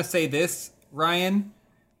 I want to say this, Ryan.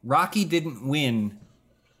 Rocky didn't win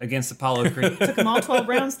against Apollo Creed. Took them all 12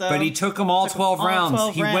 rounds though. But he took them all 12 all rounds.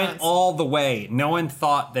 12 He went rounds. all the way. No one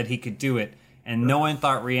thought that he could do it, and no one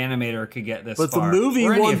thought Reanimator could get this But far. the movie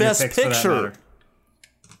Or any won of your Best picks, for that Picture. matter.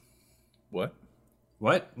 What?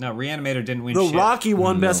 What? No, Reanimator didn't win No, shit. Rocky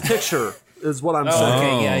won Best Picture, is what I'm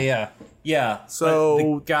saying. Okay, yeah. So- but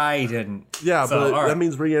the guy didn't. Yeah, So, but all right. that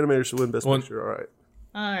means Reanimator should win Best Well- Picture. All right.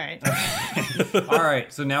 All right. All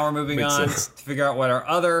right, so now we're moving Makes on sense. to figure out what our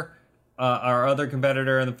other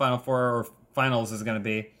competitor in the final 4 or finals is going to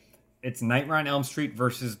be. It's Nightmare on Elm Street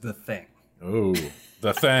versus The Thing. Oh,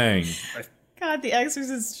 The Thing. God, The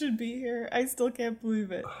Exorcist should be here. I still can't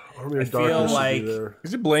believe it. Army of I feel Darkness should be like- there. We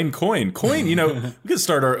should blame Coin. Coin, we could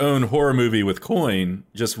start our own horror movie with Coin,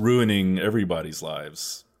 just ruining everybody's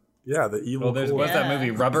lives. Yeah, the evil. Well, there's coin. what's that Yeah.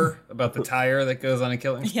 movie, Rubber, about the tire that goes on a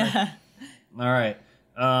killing spree? Yeah. All right.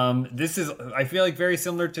 This is, I feel like, very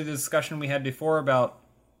similar to the discussion we had before about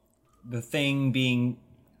The Thing being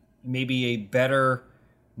maybe a better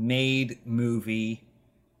made movie.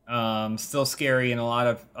 Still scary in a lot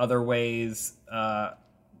of other ways.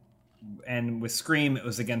 And with Scream, it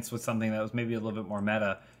was against with something that was maybe a little bit more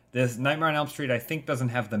meta. this Nightmare on Elm Street, I think, doesn't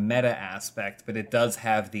have the meta aspect, but it does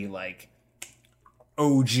have the like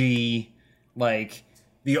OG, like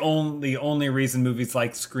the only reason movies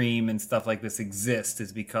like Scream and stuff like this exist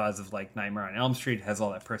is because of like Nightmare on Elm Street. It has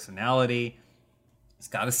all that personality. It's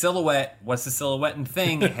got a silhouette. What's the silhouette and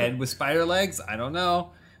thing? A head with spider legs? I don't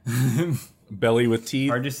know. Belly with teeth.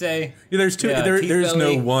 Hard to say. Yeah, there's two. Yeah, there's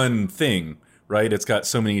belly. no one thing, right? It's got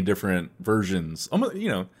so many different versions. Almost,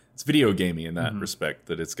 it's video gamey in that respect,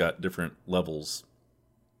 that it's got different levels.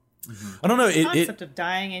 I don't know. The concept of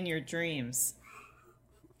dying in your dreams.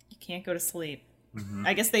 You can't go to sleep.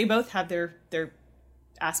 I guess they both have their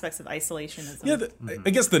aspects of isolationism. Yeah, I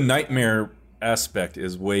guess the nightmare aspect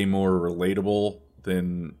is way more relatable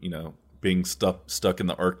than being stuck in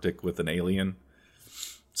the Arctic with an alien.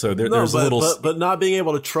 So there's a little, but not being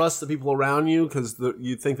able to trust the people around you because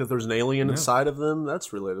you think that there's an alien inside of them. That's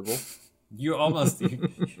relatable. You almost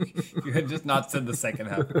you had just not said the second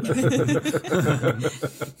half.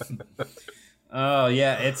 Oh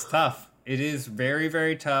yeah, it's tough. It is very,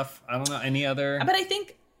 very tough. I don't know any other. But I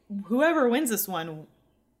think whoever wins this one,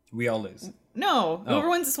 we all lose. No, whoever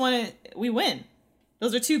wins this one, we win.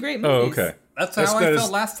 Those are two great Oh, movies. okay. That's how I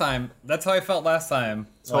felt last time. That's how I felt last time.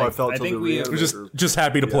 That's how I felt. I think we We're just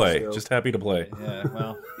happy to play. Just happy to play. Yeah,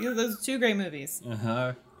 well. Those are two great movies.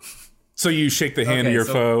 Uh-huh. So you shake the hand of your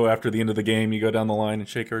so- foe after the end of the game. You go down the line and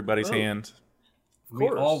shake everybody's hand. We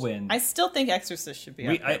all win. I still think Exorcist should be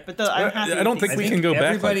up there, but I don't think we can go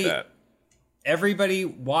back like that. Everybody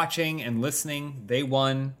watching and listening, they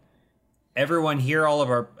won. Everyone here, all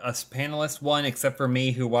of us panelists won, except for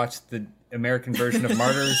me, who watched the American version of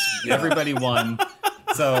Martyrs. Everybody won.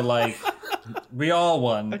 So, we all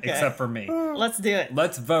won, except for me. Let's do it.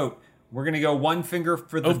 Let's vote. We're going to go one finger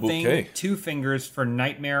for the thing, okay. 2 fingers for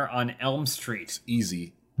Nightmare on Elm Street.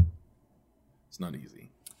 Easy. It's not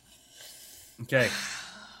easy. Okay.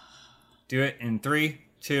 Do it in 3,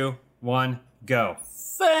 2, 1, go.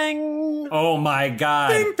 Thing. Oh my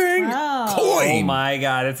god. Bing, bing. Wow. Oh my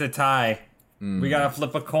god, it's a tie. We gotta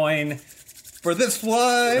flip a coin for this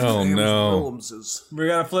one. Oh no. We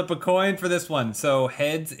gotta flip a coin for this one. So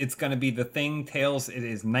heads, it's gonna be The Thing. Tails, it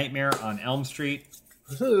is Nightmare on Elm Street.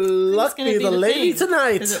 Luck be the lady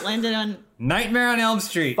tonight. Because it landed on... Nightmare on Elm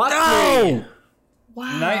Street. No!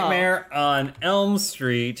 Wow. Nightmare on Elm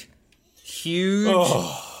Street. Huge.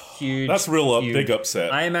 Huge. That's real huge. big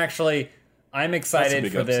upset. I'm excited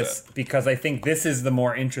big for this upset. because I think this is the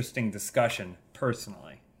more interesting discussion,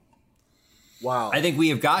 personally. Wow. I think we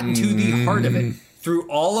have gotten to the heart of it. Through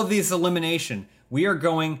all of this elimination, we are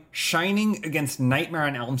going Shining against Nightmare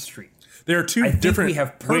on Elm Street. There are two I think different, we have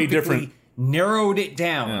way perfectly different. narrowed it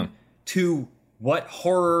down to what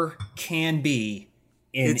horror can be.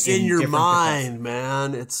 It's in your different mind,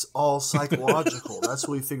 man. It's all psychological. That's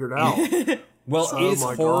what we figured out. Well, Oh is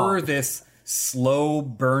my horror God. this slow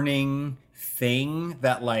burning thing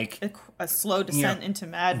that A slow descent into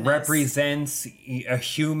madness. represents a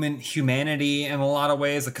humanity in a lot of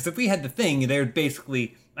ways? Because if we had The Thing, they're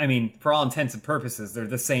basically, for all intents and purposes, they're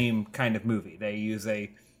the same kind of movie. They use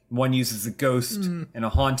one uses a ghost and a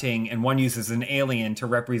haunting, and one uses an alien to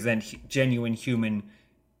represent genuine human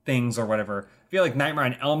things or whatever. I feel like Nightmare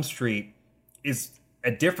on Elm Street is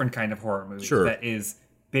a different kind of horror movie that is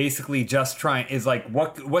basically just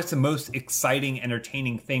what's the most exciting,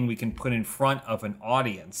 entertaining thing we can put in front of an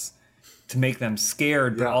audience to make them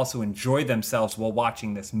scared but also enjoy themselves while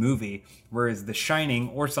watching this movie. Whereas The Shining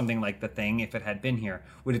or something like The Thing, if it had been here,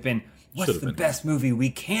 would have been, what's the best movie we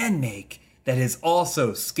can make that is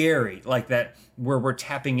also scary, like that, where we're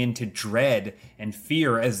tapping into dread and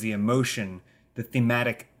fear as the emotion, the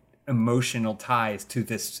thematic emotional ties to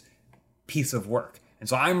this piece of work. And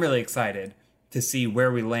so I'm really excited to see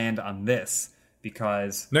where we land on this,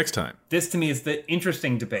 because Next time. this to me is the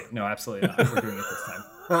interesting debate. No, absolutely not. We're doing it this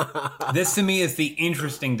time. This to me is the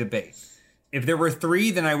interesting debate. If there were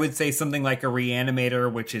 3, then I would say something like a Reanimator,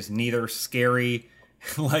 which is neither scary,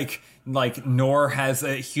 nor has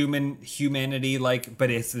a humanity, but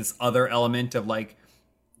it's this other element of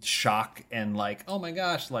shock and oh my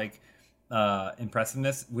gosh,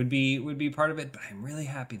 impressiveness would be part of it. But I'm really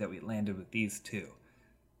happy that we landed with these 2.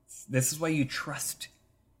 This is why you trust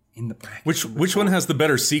in the bracket. Which one has the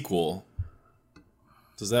better sequel?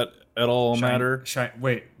 Does that at all matter?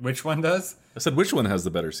 Wait, which one does? I said which one has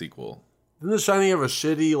the better sequel? Didn't The Shining have a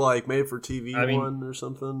shitty, made-for-TV one or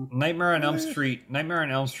something? Nightmare on Elm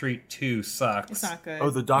Street 2 sucks. It's not good. Oh,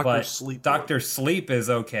 the Dr. But Sleep Dr. one. Sleep is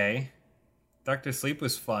okay. Dr. Sleep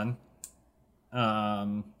was fun. But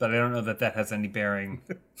I don't know that has any bearing.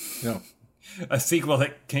 No. A sequel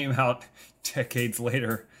that came out decades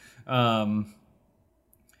later.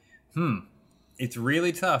 It's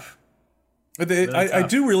really tough. I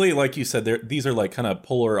do really, like you said, these are like kind of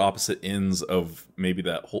polar opposite ends of maybe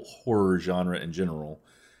that whole horror genre in general,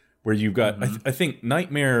 where you've got, I think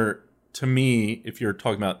Nightmare, to me, if you're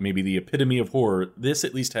talking about maybe the epitome of horror, this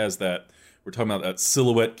at least has that, we're talking about that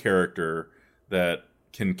silhouette character that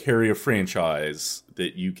can carry a franchise,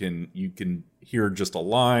 that you can hear just a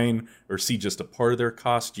line or see just a part of their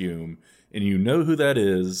costume, and you know who that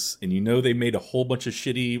is, and you know they made a whole bunch of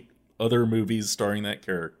shitty other movies starring that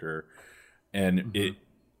character, and it,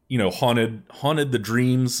 you know, haunted the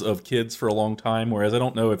dreams of kids for a long time. Whereas I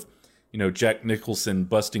don't know if, you know, Jack Nicholson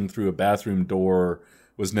busting through a bathroom door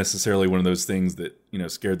was necessarily one of those things that, you know,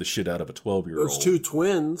 scared the shit out of a 12-year-old. Those two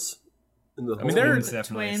twins. In the They're the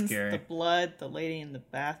definitely twins, scary. the blood, the lady in the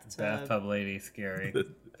bathtub. Bathtub lady, scary.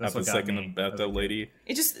 Half a what got second me. of bathtub lady.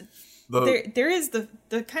 It just there is the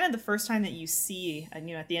kind of the first time that you see,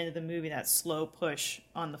 you know, at the end of the movie, that slow push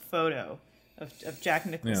on the photo of Jack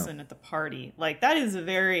Nicholson at the party. Like, that is a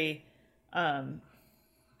very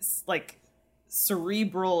like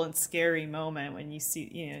cerebral and scary moment when you see,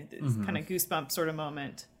 you know, this kind of goosebump sort of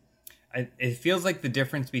moment. It feels like the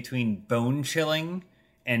difference between bone chilling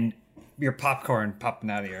and your popcorn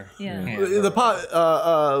popping out of your hand.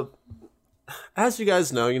 As you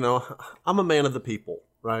guys know, you know, I'm a man of the people,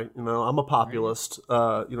 right? You know, I'm a populist.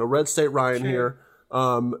 You know, Red State Ryan here.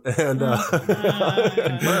 Confirmed.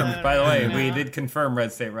 By the way, we did confirm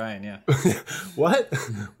Red State Ryan, yeah. What?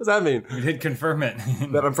 What does that mean? We did confirm it.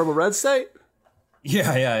 That I'm from a red state?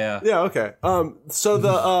 Yeah. Yeah, okay. So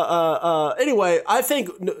the anyway, I think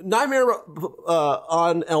Nightmare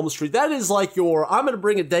on Elm Street, that is like I'm going to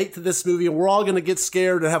bring a date to this movie and we're all going to get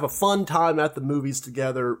scared and have a fun time at the movies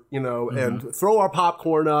together, you know, and throw our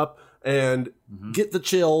popcorn up and get the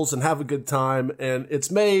chills and have a good time. And it's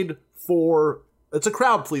made it's a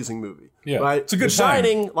crowd-pleasing movie. Yeah, right? it's a good The time.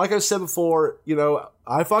 Shining, like I said before, you know,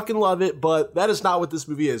 I fucking love it, but that is not what this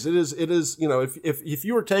movie is. It is, you know, if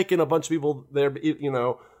you were taking a bunch of people there, you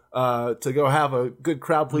know, to go have a good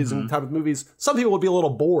crowd-pleasing time of movies, some people would be a little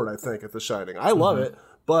bored, I think, at The Shining. I love it,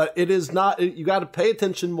 but it is not, you got to pay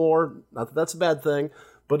attention more. Not that that's a bad thing,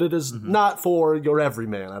 but it is not for your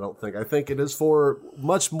everyman, I don't think. I think it is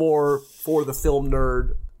much more for the film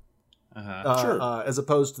nerd. As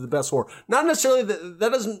opposed to the best horror. Not necessarily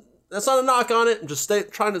that's not a knock on it. I'm just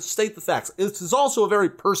trying to state the facts. This is also a very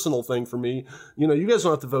personal thing for me. You know, you guys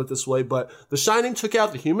don't have to vote this way, but The Shining took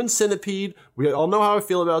out the human centipede. We all know how I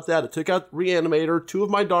feel about that. It took out Reanimator, two of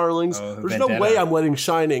my darlings. There's no way I'm letting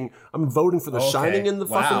Shining. I'm voting for The Shining in the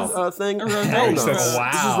fucking thing. Hell no. This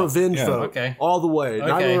is revenge vote. All the way.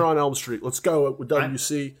 Nightmare on Elm Street. Let's go with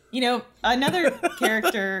WC. You know, another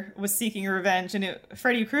character was seeking revenge, and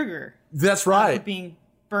Freddy Krueger. That's right. Being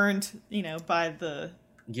burned, you know, by the...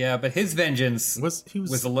 Yeah, but his vengeance was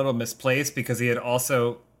a little misplaced because he had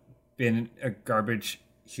also been a garbage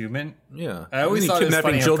human. Yeah. I always thought it was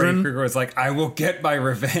funny how Freddy Krueger was like, I will get my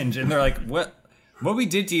revenge. And they're like, what we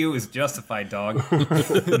did to you is justified, dog.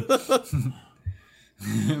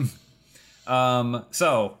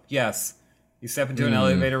 So, yes, you step into an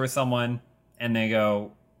elevator with someone and they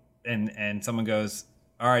go, and someone goes,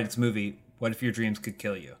 all right, it's a movie. What if your dreams could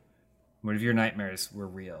kill you? What if your nightmares were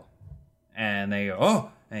real? And they go,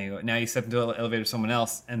 oh, and you go, now you step into an elevator with someone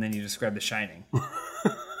else, and then you describe The Shining.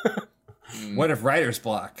 What if writer's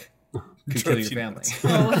block could kill your family?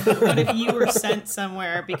 Well, what if you were sent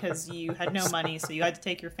somewhere because you had no money, so you had to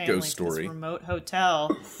take your family to this remote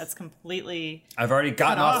hotel that's completely... I've already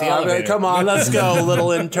gotten off the elevator. Come on, let's go,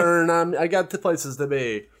 little intern. I got the places to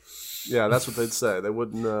be. Yeah, that's what they'd say. They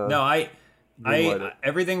wouldn't... No,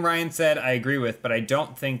 everything Ryan said I agree with, but I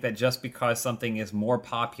don't think that just because something is more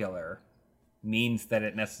popular means that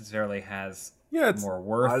it necessarily has more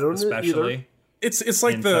worth. Especially, it's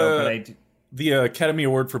like the Academy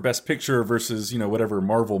Award for Best Picture versus, you know, whatever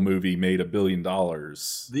Marvel movie made $1 billion. The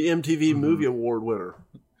MTV Movie Award winner.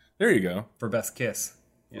 There you go for Best Kiss.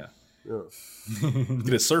 Yeah.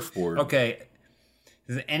 Get a surfboard. Okay.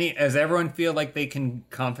 Does everyone feel like they can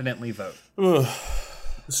confidently vote?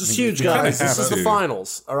 This is huge, guys. This is the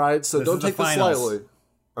finals, all right? So don't take this lightly.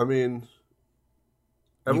 I mean,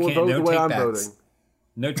 everyone vote the way I'm voting.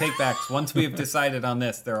 No take-backs. Once we have decided on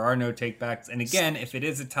this, there are no take-backs. And again, if it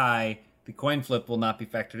is a tie, the coin flip will not be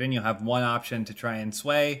factored in. You'll have one option to try and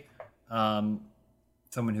sway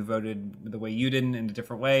someone who voted the way you did in a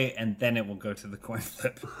different way, and then it will go to the coin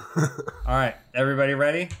flip. All right, everybody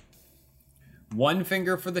ready? 1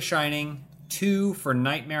 finger for The Shining, 2 for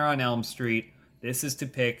Nightmare on Elm Street. This is to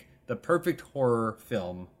pick the perfect horror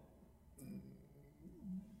film.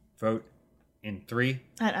 Vote in 3.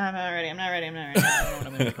 I'm not ready. I don't know what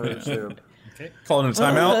I'm going to do. Okay. Calling a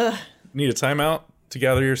timeout. need a timeout to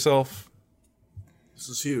gather yourself? This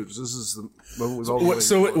is huge. This is the moment we've all waited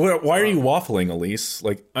So for. why are you waffling, Elise?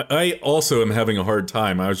 Like, I also am having a hard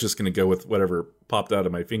time. I was just going to go with whatever popped out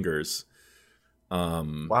of my fingers.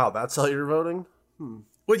 Wow, that's how you're voting?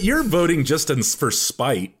 Well, you're voting just for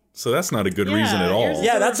spite, so that's not a good reason at all. yours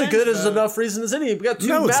Yeah, that's a good as vote. enough reason as any. We got two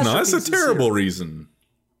No, it's not. It's a masterpieces terrible here. reason.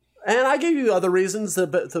 And I gave you other reasons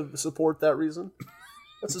to support that reason.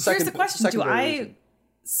 That's the second. Here's the question: Do secondary I reason.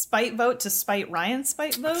 spite vote to spite Ryan's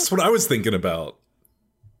spite vote? That's what I was thinking about.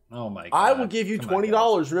 Oh my god! I will give you Come on,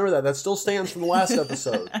 $20. Remember that. That still stands from the last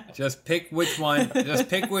episode. guys. Just pick which one. Just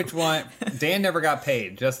pick which one. Dan never got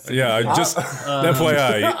paid. Just Yeah, I just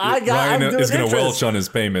FYI, I'm Ryan doing is going to interest. welch on his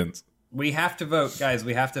payments. we have to vote, guys.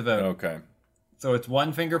 We have to vote. Okay. So it's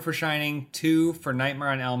 1 finger for Shining, 2 for Nightmare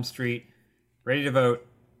on Elm Street. Ready to vote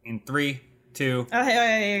in 3, 2.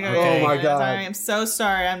 Okay. Oh my God. Sorry, I'm so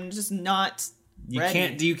sorry. I'm just not.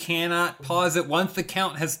 Ready. You cannot pause it once the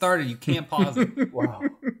count has started. You can't pause it. Wow.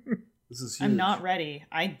 This is huge. I'm not ready.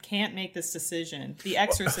 I can't make this decision. The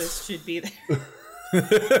Exorcist should be there.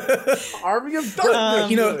 Army of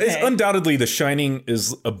Darkness. It's undoubtedly The Shining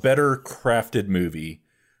is a better crafted movie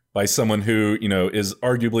by someone who, is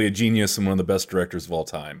arguably a genius and one of the best directors of all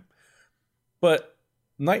time. But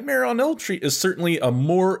Nightmare on Elm Street is certainly a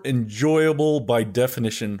more enjoyable, by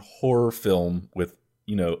definition, horror film with,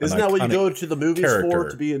 Isn't that what you go to the movies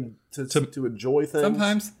character. for? To enjoy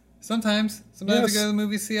things? Sometimes Yes. you go to the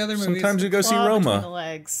movies, see other movies. Sometimes you go see Claw between the Roma.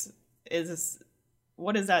 legs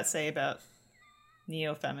what does that say about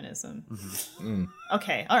neo-feminism?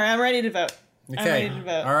 Okay, all right, I'm ready to vote. I'm Okay. ready to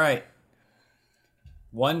vote. All right.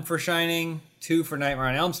 1 for Shining, 2 for Nightmare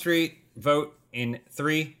on Elm Street. Vote in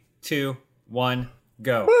 3, 2, 1,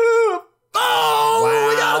 go. Oh,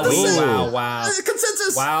 we got the same. Wow.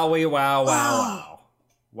 Consensus. Wowie, wow.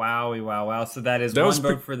 Wowie, wow. So that is That 1 was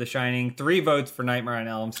vote for The Shining, 3 votes for Nightmare on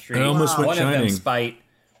Elm Street. I almost went One of them Shining. spite.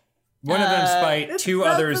 One of them spite. 2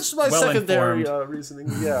 others That's my well secondary informed. reasoning.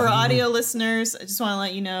 Yeah. For audio listeners, I just want to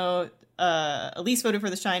let you know, Elise voted for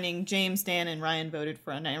The Shining, James, Dan, and Ryan voted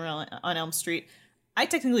for Nightmare on Elm Street. I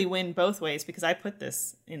technically win both ways because I put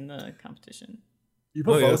this in the competition. You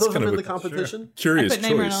put Oh, yeah, both that's of them kind in of the a- competition? I Curious put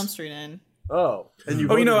Nightmare on Elm choice. Street in. Oh, and you Oh,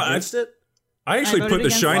 voted you know, against it? I actually I put voted The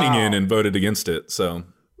against- Shining in Wow. and voted against it, so...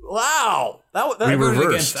 Wow. That We were- Voted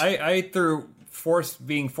reversed. against- I through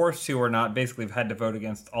being forced to or not, basically have had to vote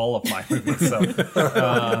against all of my movies. So,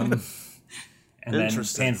 and then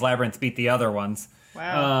Interesting. Pan's Labyrinth beat the other ones.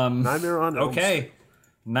 Wow. Nightmare on Elm Okay, Street.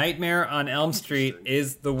 Nightmare on Elm Street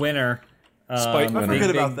is the winner. Spite I winner. forget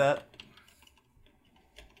big- about that.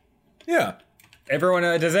 Yeah. Everyone,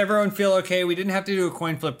 does everyone feel okay? We didn't have to do a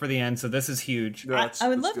coin flip for the end, so this is huge. No, I would that's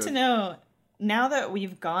love good. to know, now that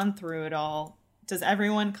we've gone through it all, does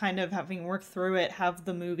everyone kind of, having worked through it, have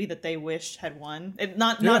the movie that they wish had won?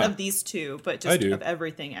 Not Yeah. of these two, but I just do. of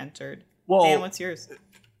everything entered. Well- Dan, what's yours?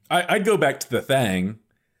 I'd go back to The Thing,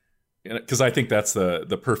 because I think that's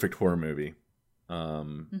the perfect horror movie.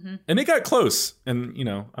 And it got close, and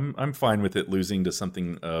I'm fine with it losing to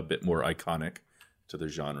something a bit more iconic to the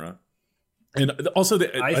genre. And also,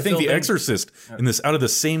 I think still The think- Exorcist in this out of the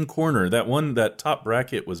same corner. That top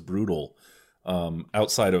bracket was brutal.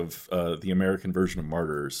 Outside of the American version of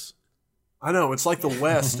Martyrs. I know, it's like the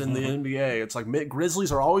West in the NBA. It's like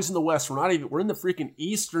Grizzlies are always in the West. We're in the freaking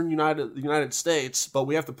Eastern United States, but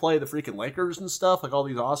we have to play the freaking Lakers and stuff, like all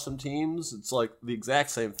these awesome teams. It's like the exact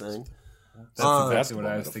same thing. That's exactly basketball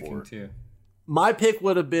what I was metaphor. thinking too. My pick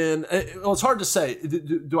would have been. Well, it's hard to say.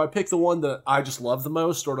 Do I pick the one that I just love the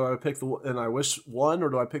most, or do I pick the one and I wish won, or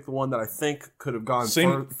do I pick the one that I think could have gone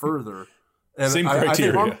further? And Same I think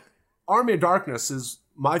criteria. Army of Darkness is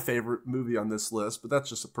my favorite movie on this list, but that's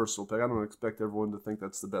just a personal pick. I don't expect everyone to think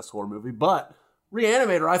that's the best horror movie, but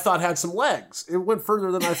Reanimator I thought had some legs. It went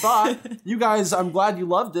further than I thought. You guys, I'm glad you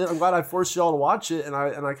loved it. I'm glad I forced you all to watch it, and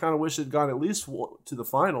I kind of wish it had gone at least to the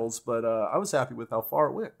finals, but I was happy with how far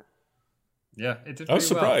it went. Yeah, it did. I was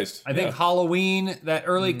pretty well. surprised, I think yeah. Halloween, that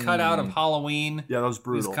early cutout of Halloween, Yeah, that was was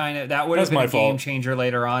brutal. kind of that would have That's been my a game fault. changer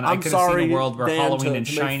later on. I I'm could have sorry, seen a world where Dan, Halloween to and make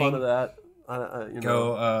fun Shining of that.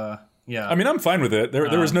 go. Yeah, I mean, I'm fine with it.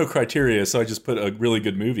 There was no criteria, so I just put a really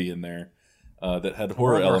good movie in there that had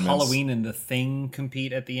horror or elements. Halloween and The Thing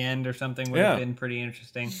compete at the end or something would Yeah. have been pretty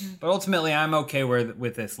interesting. But ultimately, I'm okay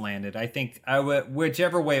with this landed. I think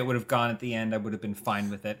whichever way it would have gone at the end, I would have been fine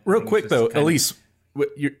with it. I Real think quick it's just though, kind of- Elise,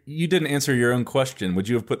 you didn't answer your own question. Would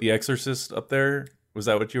you have put The Exorcist up there? Was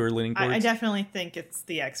that what you were leaning towards? I definitely think it's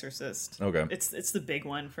The Exorcist. Okay. It's the big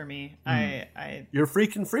one for me. You're a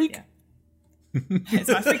freaking freak. Yeah. It's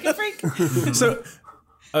my freaking freak. So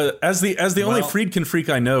As the only Friedkin freak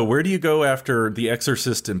I know, where do you go after The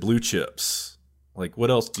Exorcist and Blue Chips? Like, what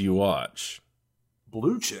else do you watch?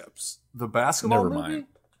 Blue Chips, the basketball movie.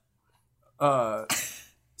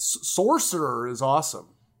 Sorcerer is awesome.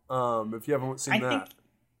 If you haven't seen that, think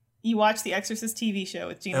you watch the Exorcist TV show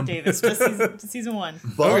with Gina Davis, just season 1.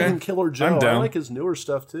 Bug and Killer Joe. I'm down. I like his newer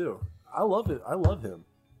stuff too. I love it. I love him.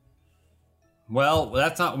 Well,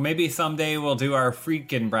 that's not. Maybe someday we'll do our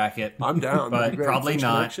Friedkin bracket. I'm down, but probably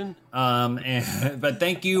not. Connection. But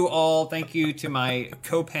thank you all. Thank you to my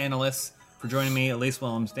co-panelists for joining me: Elise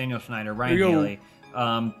Willems, Daniel Schneider, Ryan Haley.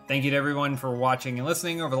 Thank you to everyone for watching and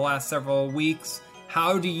listening over the last several weeks.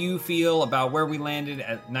 How do you feel about where we landed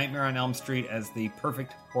at Nightmare on Elm Street as the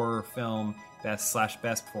perfect horror film, best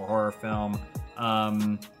for horror film?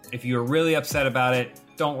 If you're really upset about it,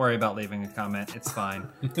 don't worry about leaving a comment. It's fine.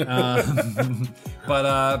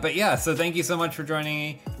 But yeah, so thank you so much for joining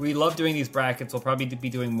me. We love doing these brackets. We'll probably be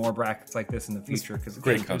doing more brackets like this in the future because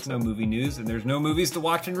there's no movie news and there's no movies to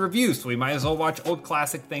watch and review. So we might as well watch old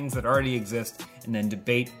classic things that already exist and then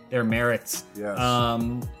debate their merits. Yes.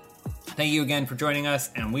 Thank you again for joining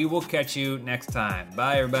us, and we will catch you next time.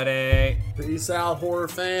 Bye, everybody. Peace out, horror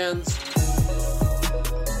fans.